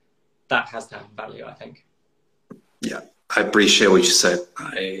customers, that has to have value, I think. Yeah, I appreciate what you said.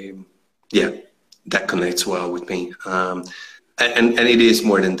 Yeah, that connects well with me. And it is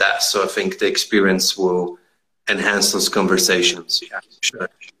more than that. So I think the experience will enhance those conversations. Yeah, sure.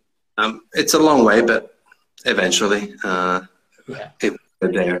 It's a long way, but eventually it will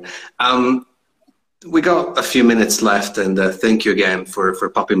get there. We got a few minutes left, and thank you again for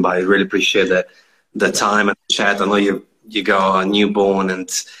popping by. I really appreciate the time and the chat. I know you got a newborn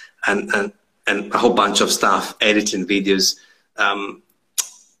and a whole bunch of stuff, editing videos.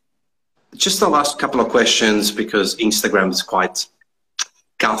 Just I'll ask a couple of questions because Instagram is quite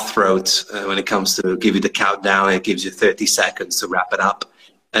cutthroat when it comes to give you the countdown. It gives you 30 seconds to wrap it up,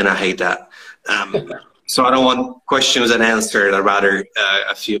 and I hate that. So I don't want questions unanswered. I'd rather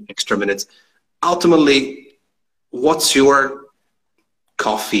a few extra minutes. Ultimately, what's your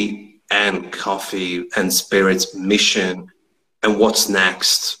coffee and spirits mission, and what's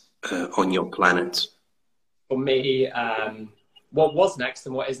next on your planet? For me, what was next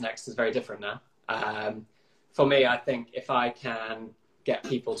and what is next is very different now. For me, I think if I can get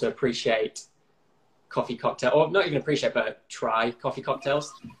people to appreciate coffee cocktail, or not even appreciate, but try coffee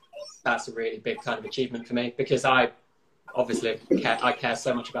cocktails, that's a really big kind of achievement for me because I care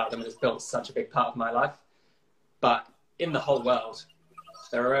so much about them and it's built such a big part of my life. But in the whole world,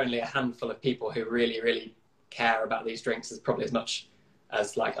 there are only a handful of people who really, really care about these drinks as probably as much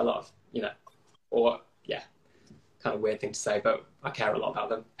as like a lot of, kind of weird thing to say, but I care a lot about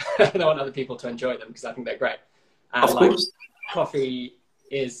them. And I want other people to enjoy them because I think they're great. And of course. Coffee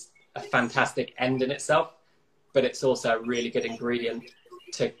is a fantastic end in itself, but it's also a really good ingredient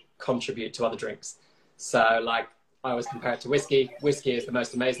to contribute to other drinks. So like I always compare it to whiskey. Whiskey is the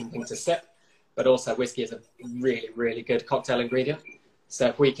most amazing thing to sip, but also whiskey is a really, really good cocktail ingredient. So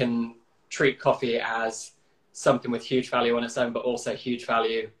if we can treat coffee as something with huge value on its own, but also huge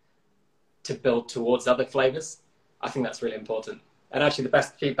value to build towards other flavors, I think that's really important. And actually the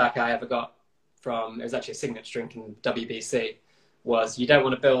best feedback I ever got it was actually a signature drink in WBC, was you don't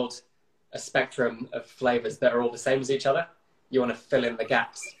want to build a spectrum of flavors that are all the same as each other. You want to fill in the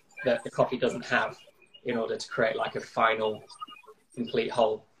gaps that the coffee doesn't have in order to create like a final complete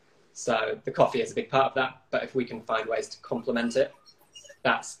whole. So the coffee is a big part of that, but if we can find ways to complement it,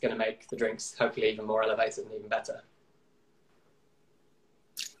 that's going to make the drinks hopefully even more elevated and even better.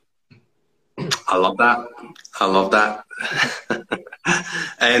 I love that. I love that.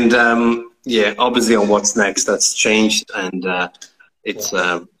 And yeah, obviously on what's next, that's changed, and it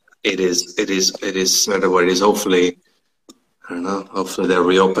is sort of what it is. Hopefully, I don't know. Hopefully they'll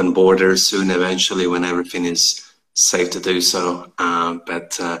reopen borders soon, eventually, when everything is safe to do so.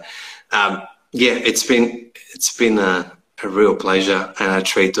 Yeah, it's been a real pleasure and a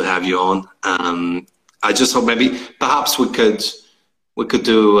treat to have you on. I just hope perhaps we could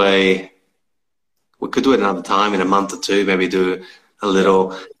do it another time in a month or two. Maybe do a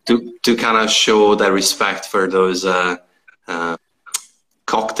little to kind of show that respect for those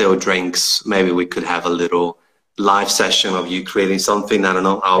cocktail drinks. Maybe we could have a little live session of you creating something. I don't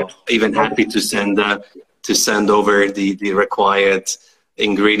know. I'll even happy to send over the required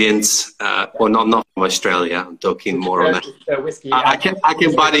ingredients. Well, not from Australia. I'm talking more on that. Whiskey. I can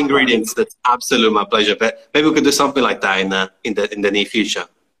buy the ingredients. That's absolutely my pleasure. But maybe we could do something like that in the near future.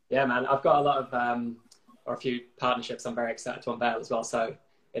 Yeah, man. I've got a lot of or a few partnerships I'm very excited to unveil as well. So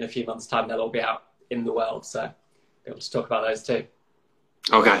in a few months' time, they'll all be out in the world. So be able to talk about those too.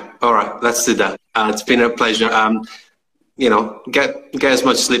 Okay. All right. Let's do that. It's been a pleasure. Get as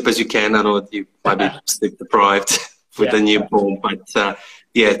much sleep as you can. I know you might be sleep deprived with the newborn, but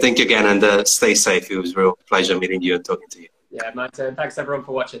yeah, thank you again, and stay safe. It was a real pleasure meeting you and talking to you. Yeah, my turn. Thanks everyone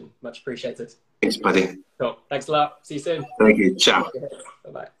for watching. Much appreciated. Thanks, buddy. Cool. Thanks a lot. See you soon. Thank you. Ciao.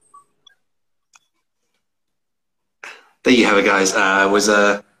 Bye-bye. There you have it, guys. It was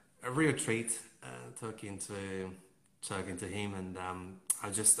a real treat talking to him, and I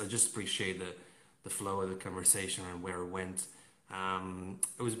just appreciate the flow of the conversation and where it went.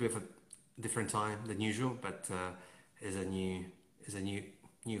 It was a bit of a different time than usual, but is a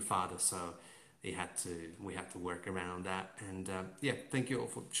new father, so we had to work around that. And yeah, thank you all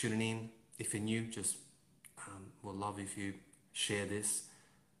for tuning in. If you're new, just we'll love if you share this.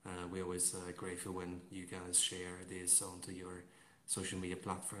 We're always grateful when you guys share this onto your social media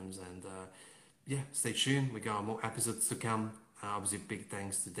platforms. And yeah, stay tuned. We got more episodes to come. Obviously, big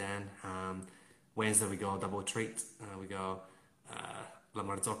thanks to Dan. Wednesday we got double treat. We got La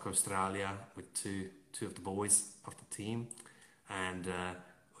Marzocco Australia with two of the boys of the team, and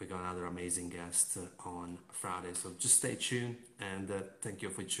we got another amazing guest on Friday. So just stay tuned, and thank you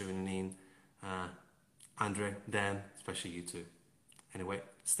for tuning in. Andre, Dan, especially you two. Anyway,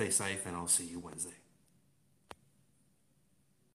 stay safe, and I'll see you Wednesday.